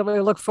right. We'll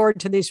look forward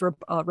to these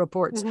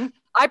reports. Mm-hmm.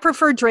 I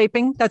prefer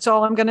draping. That's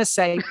all I'm going to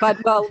say,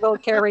 but we'll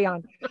carry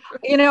on.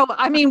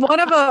 I mean, one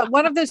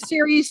of the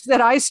series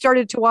that I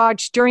started to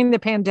watch during the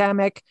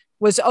pandemic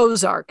was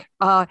Ozark.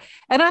 And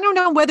I don't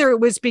know whether it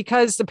was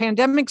because the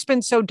pandemic's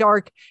been so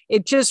dark,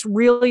 it just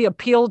really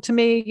appealed to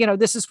me.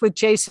 This is with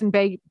Jason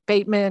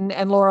Bateman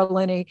and Laura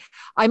Linney.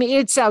 I mean,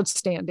 it's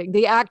outstanding.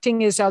 The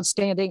acting is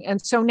outstanding. And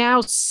so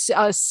now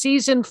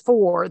season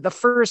 4, the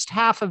first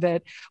half of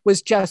it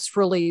was just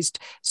released.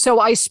 So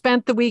I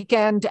spent the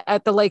weekend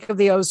at the Lake of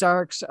the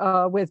Ozarks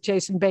with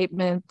Jason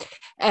Bateman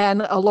and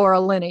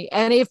Laura Linney.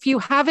 And if you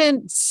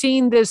haven't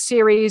seen this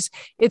series,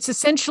 it's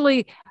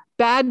essentially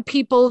bad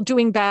people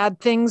doing bad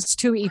things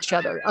to each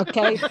other.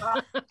 Okay.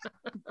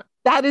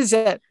 That is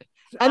it.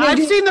 And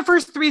I've seen the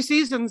first 3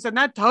 seasons and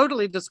that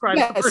totally describes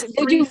the first 3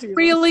 they do seasons.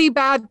 Really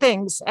bad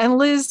things. And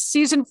Liz,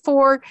 season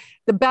 4,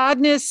 the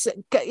badness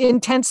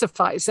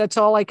intensifies. That's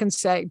all I can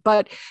say.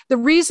 But the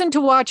reason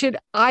to watch it,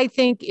 I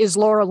think, is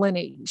Laura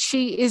Linney.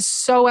 She is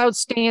so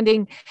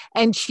outstanding.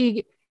 And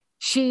she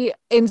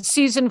in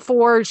season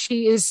 4,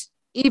 she is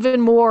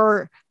even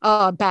more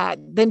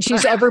bad than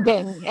she's ever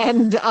been.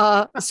 And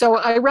so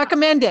I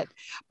recommend it.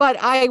 But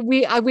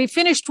we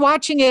finished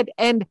watching it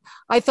and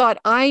I thought,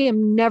 I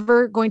am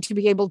never going to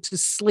be able to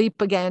sleep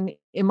again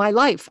in my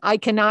life. I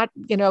cannot,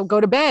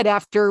 go to bed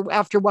after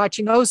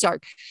watching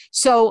Ozark.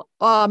 So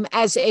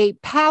as a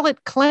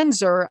palate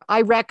cleanser,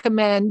 I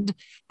recommend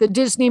the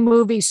Disney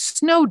movie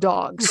Snow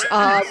Dogs,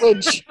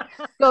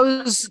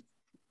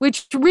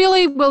 which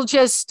really will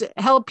just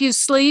help you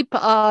sleep,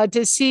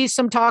 to see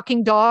some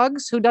talking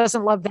dogs. Who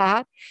doesn't love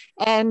that?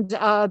 And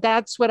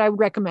that's what I would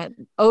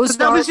recommend.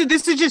 Ozark. So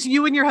this is just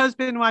you and your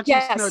husband watching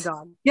Snow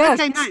Dog. Yes.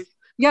 Okay, nice.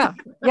 Yeah.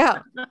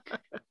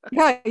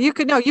 You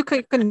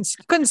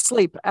couldn't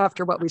sleep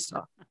after what we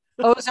saw.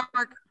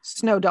 Ozark,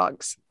 Snow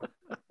Dogs.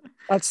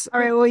 That's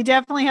all right. Well, we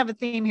definitely have a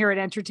theme here at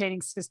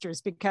Entertaining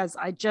Sisters because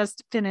I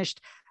just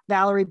finished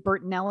Valerie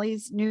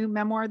Bertinelli's new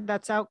memoir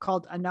that's out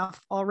called Enough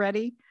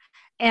Already.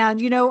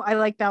 And, I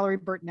like Valerie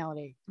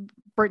Bertinelli.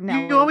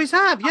 You always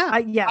have, yeah.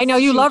 Yes. I know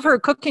you love her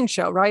cooking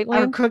show, right,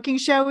 Lynn? Her cooking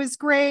show is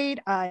great.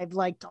 I've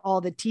liked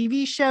all the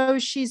TV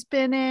shows she's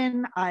been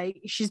in.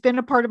 She's been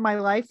a part of my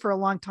life for a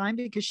long time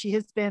because she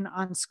has been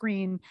on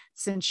screen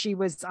since she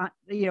was,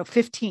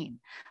 15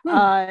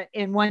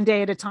 in One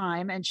Day at a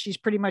Time. And she's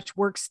pretty much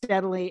worked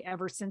steadily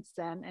ever since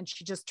then. And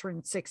she just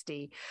turned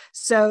 60.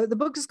 So the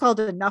book is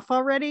called Enough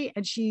Already.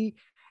 And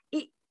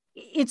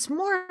it's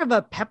more of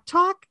a pep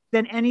talk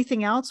than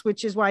anything else,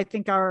 which is why I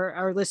think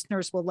our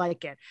listeners will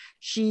like it.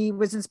 She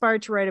was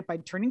inspired to write it by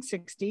turning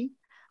 60.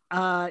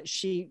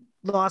 She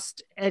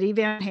lost Eddie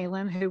Van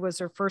Halen, who was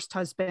her first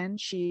husband.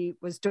 She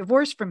was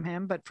divorced from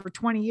him, but for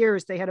 20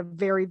 years, they had a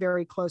very,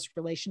 very close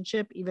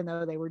relationship, even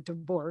though they were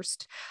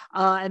divorced.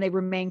 And they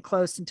remained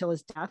close until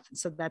his death.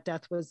 So that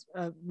death was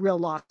a real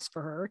loss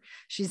for her.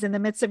 She's in the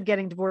midst of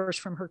getting divorced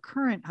from her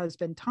current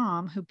husband,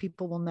 Tom, who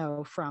people will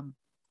know from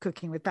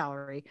Cooking with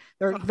Valerie,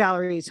 or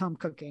Valerie's Home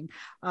Cooking.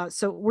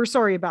 So we're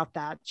sorry about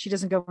that. She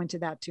doesn't go into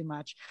that too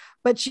much,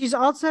 but she's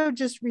also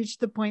just reached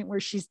the point where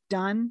she's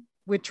done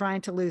with trying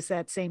to lose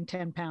that same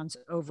 10 pounds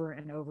over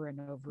and over and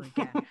over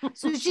again.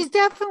 So she's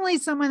definitely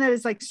someone that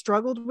has like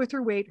struggled with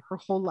her weight her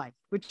whole life,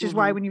 which is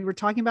why when you were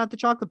talking about the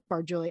chocolate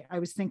bar, Julie, I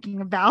was thinking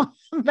about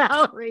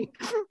Valerie,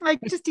 like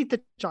just eat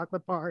the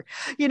chocolate bar,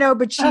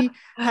 but she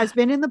has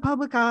been in the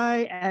public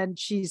eye, and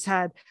she's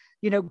had,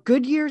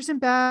 good years and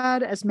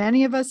bad, as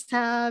many of us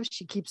have.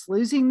 She keeps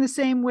losing the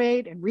same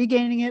weight and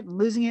regaining it and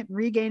losing it and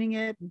regaining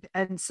it.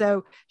 And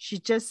so she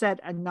just said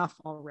enough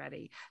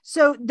already.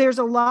 So there's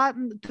a lot.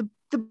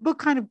 The book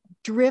kind of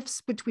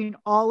drifts between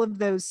all of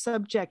those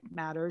subject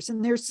matters.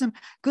 And there's some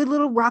good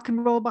little rock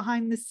and roll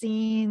behind the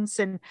scenes,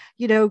 and,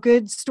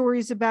 good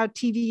stories about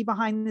TV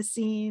behind the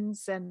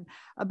scenes and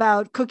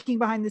about cooking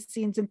behind the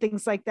scenes and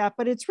things like that.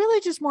 But it's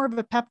really just more of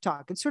a pep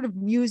talk. It's sort of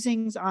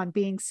musings on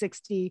being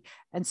 60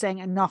 and saying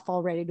enough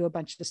already to a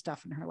bunch of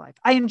stuff in her life.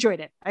 I enjoyed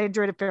it.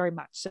 Very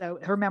much. So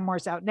her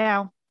memoir's out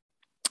now,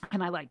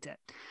 and I liked it.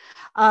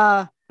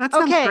 That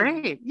sounds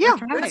great. Yeah,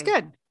 it's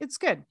good. It's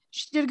good.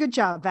 She did a good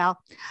job,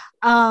 Val.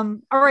 All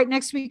right.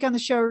 Next week on the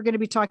show, we're going to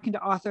be talking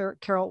to author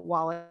Carol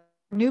Wallace.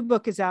 Her new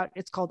book is out.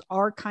 It's called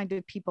Our Kind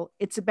of People.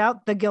 It's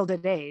about the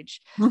Gilded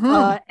Age.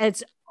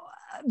 It's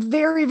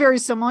very, very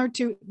similar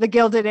to The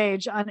Gilded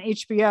Age on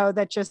HBO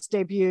that just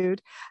debuted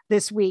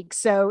this week.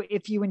 So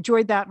if you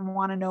enjoyed that and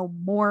want to know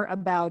more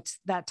about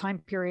that time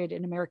period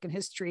in American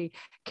history,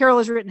 Carol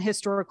has written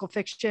historical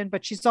fiction,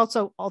 but she's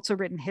also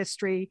written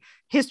history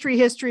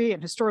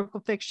and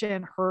historical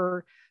fiction.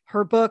 Her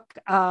book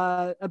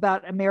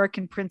about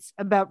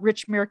about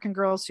rich American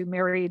girls who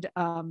married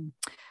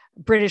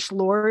British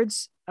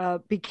lords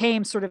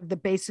became sort of the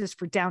basis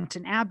for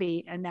Downton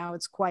Abbey. And now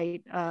it's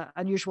quite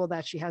unusual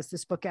that she has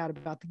this book out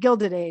about the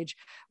Gilded Age,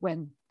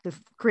 when the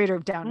creator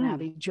of Downton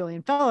Abbey,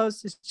 Julian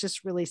Fellows, is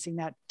just releasing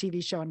that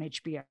TV show on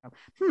HBO.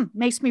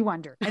 Makes me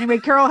wonder. Anyway,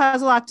 Carol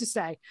has a lot to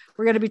say.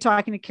 We're going to be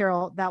talking to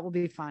Carol. That will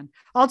be fun.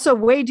 Also,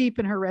 way deep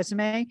in her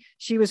resume,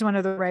 she was one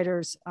of the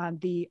writers on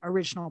the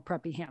original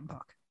Preppy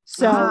Handbook.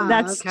 So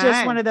that's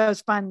just one of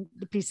those fun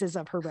pieces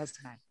of her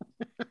resume.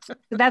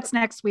 That's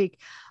next week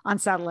on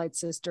Satellite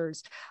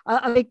Sisters.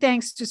 A big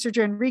thanks to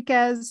Sergio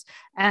Enriquez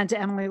and to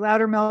Emily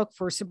Loudermilk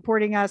for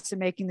supporting us and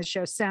making the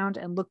show sound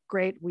and look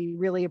great. We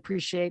really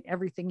appreciate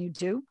everything you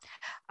do.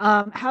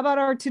 How about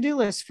our to-do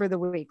list for the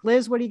week?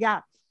 Liz, what do you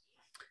got?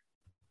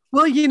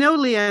 Well,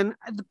 Leanne,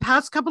 the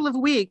past couple of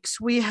weeks,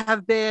 we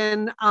have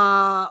been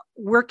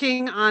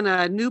working on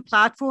a new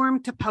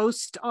platform to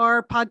post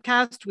our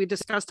podcast. We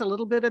discussed a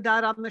little bit of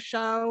that on the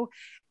show.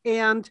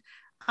 And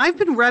I've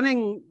been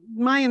running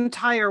my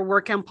entire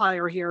work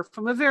empire here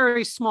from a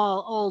very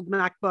small old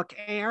MacBook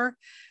Air.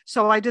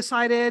 So I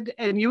decided,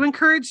 and you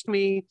encouraged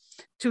me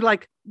to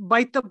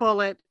bite the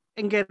bullet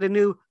and get a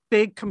new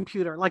big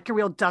computer, like a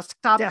real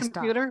desktop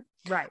computer.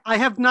 Right. I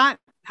have not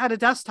had a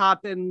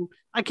desktop, and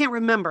I can't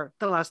remember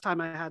the last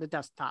time I had a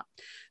desktop.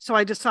 So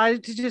I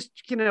decided to just,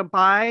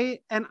 buy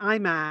an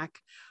iMac.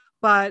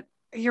 But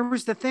here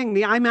was the thing,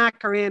 the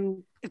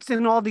iMac it's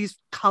in all these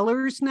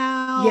colors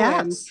now.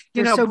 Yes.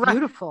 And, so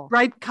beautiful.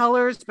 Bright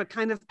colors, but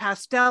kind of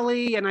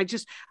pastel-y. And I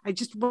just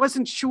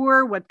wasn't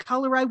sure what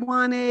color I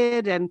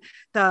wanted. And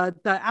the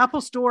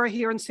Apple store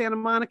here in Santa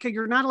Monica,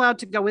 you're not allowed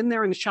to go in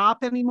there and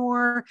shop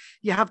anymore.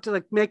 You have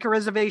to make a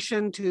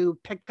reservation to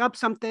pick up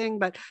something,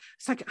 but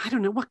it's I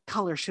don't know, what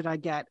color should I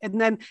get?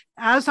 And then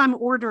as I'm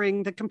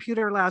ordering the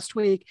computer last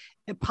week,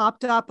 it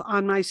popped up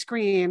on my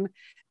screen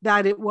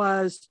that it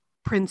was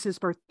Prince's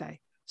birthday.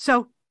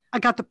 So I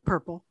got the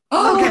purple.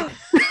 Okay.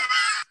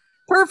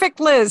 Perfect,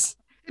 Liz.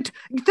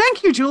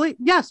 Thank you, Julie.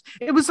 Yes,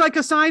 it was like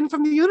a sign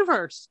from the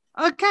universe.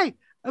 Okay,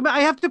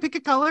 I have to pick a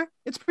color.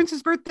 It's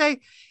Prince's birthday.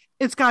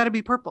 It's got to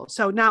be purple.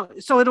 So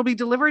it'll be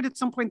delivered at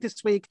some point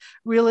this week.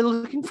 Really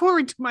looking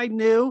forward to my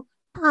new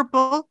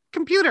purple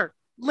computer.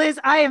 Liz,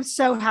 I am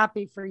so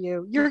happy for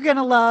you. You're going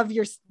to love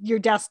your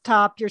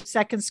desktop, your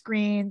second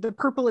screen. The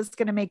purple is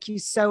going to make you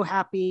so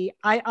happy.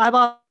 I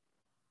bought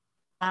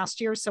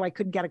last year, so I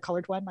couldn't get a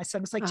colored one. My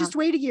son was like, just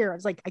wait a year. I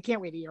was like, I can't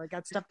wait a year. I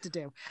got stuff to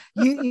do.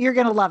 You're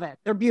going to love it.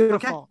 They're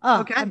beautiful.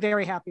 Okay. I'm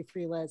very happy for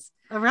you, Liz.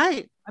 All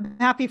right. I'm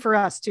happy for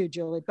us too,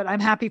 Julie, but I'm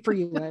happy for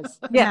you, Liz.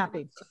 I'm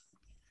happy.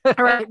 All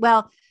right.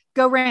 Well,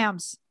 go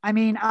Rams. I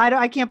mean,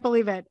 I can't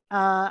believe it.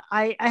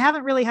 I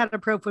haven't really had a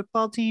pro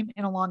football team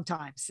in a long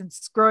time.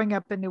 Since growing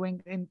up in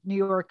New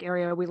York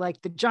area, we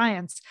like the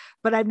Giants,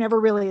 but I've never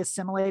really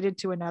assimilated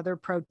to another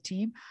pro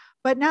team.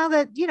 But now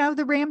that,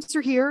 the Rams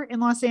are here in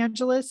Los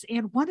Angeles,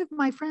 and one of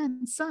my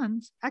friend's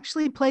sons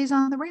actually plays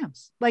on the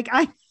Rams.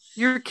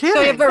 You're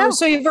kidding.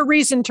 So you have a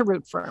reason to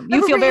root for him.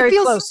 You feel very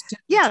close to.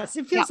 Yes,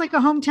 it feels like a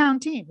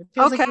hometown team. It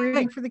feels like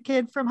rooting for the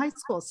kid from high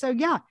school. So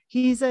yeah,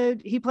 he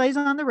plays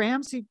on the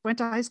Rams. He went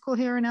to high school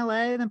here in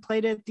LA and then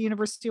played at the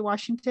University of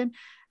Washington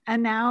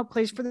and now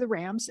plays for the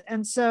Rams.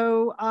 And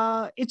so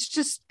it's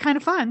just kind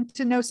of fun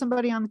to know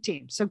somebody on the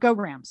team. So go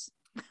Rams.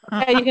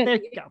 Yeah, you can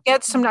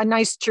get some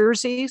nice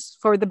jerseys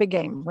for the big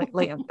game,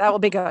 Liam. That will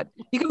be good.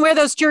 You can wear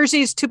those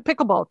jerseys to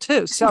pickleball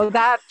too. So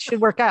that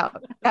should work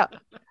out. Yeah.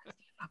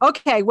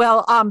 Okay,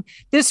 well,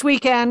 this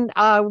weekend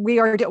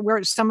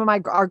we're some of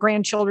our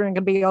grandchildren are going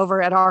to be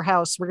over at our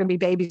house. We're going to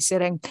be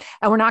babysitting,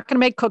 and we're not going to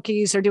make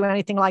cookies or do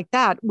anything like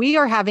that. We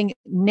are having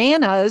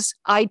Nana's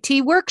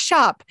IT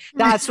workshop.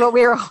 That's what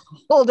we are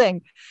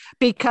holding,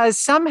 because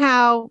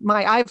somehow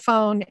my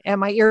iPhone and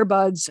my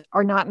earbuds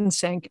are not in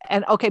sync.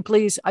 And okay,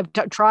 please, I've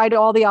tried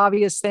all the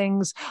obvious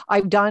things.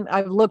 I've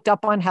looked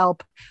up on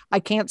help. I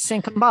can't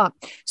sync them up.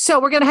 So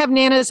we're going to have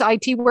Nana's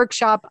IT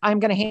workshop. I'm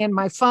going to hand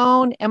my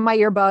phone and my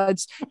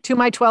earbuds to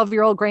my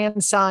 12-year-old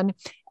grandson,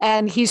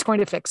 and he's going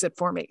to fix it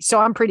for me. So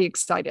I'm pretty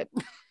excited.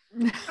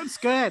 That's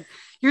good.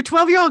 Your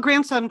 12-year-old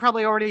grandson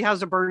probably already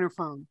has a burner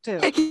phone too.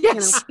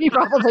 Yes, he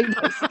probably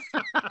does.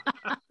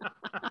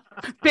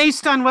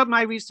 Based on what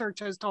my research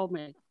has told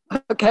me.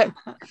 Okay.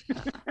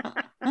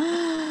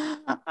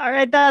 All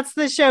right, that's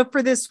the show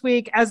for this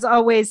week. As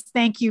always,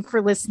 thank you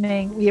for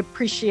listening. We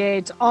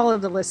appreciate all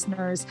of the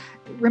listeners.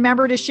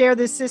 Remember to share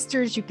this,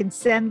 sisters. You can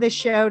send this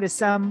show to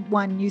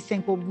someone you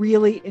think will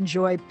really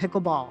enjoy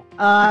pickleball.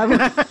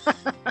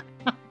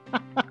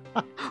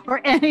 Or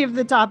any of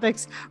the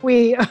topics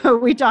we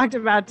talked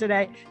about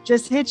today.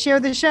 Just hit share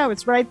the show.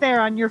 It's right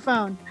there on your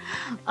phone.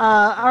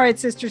 All right,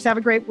 sisters, have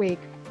a great week.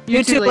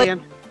 You too,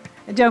 Liam.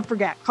 And don't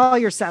forget, call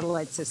your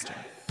satellite sister.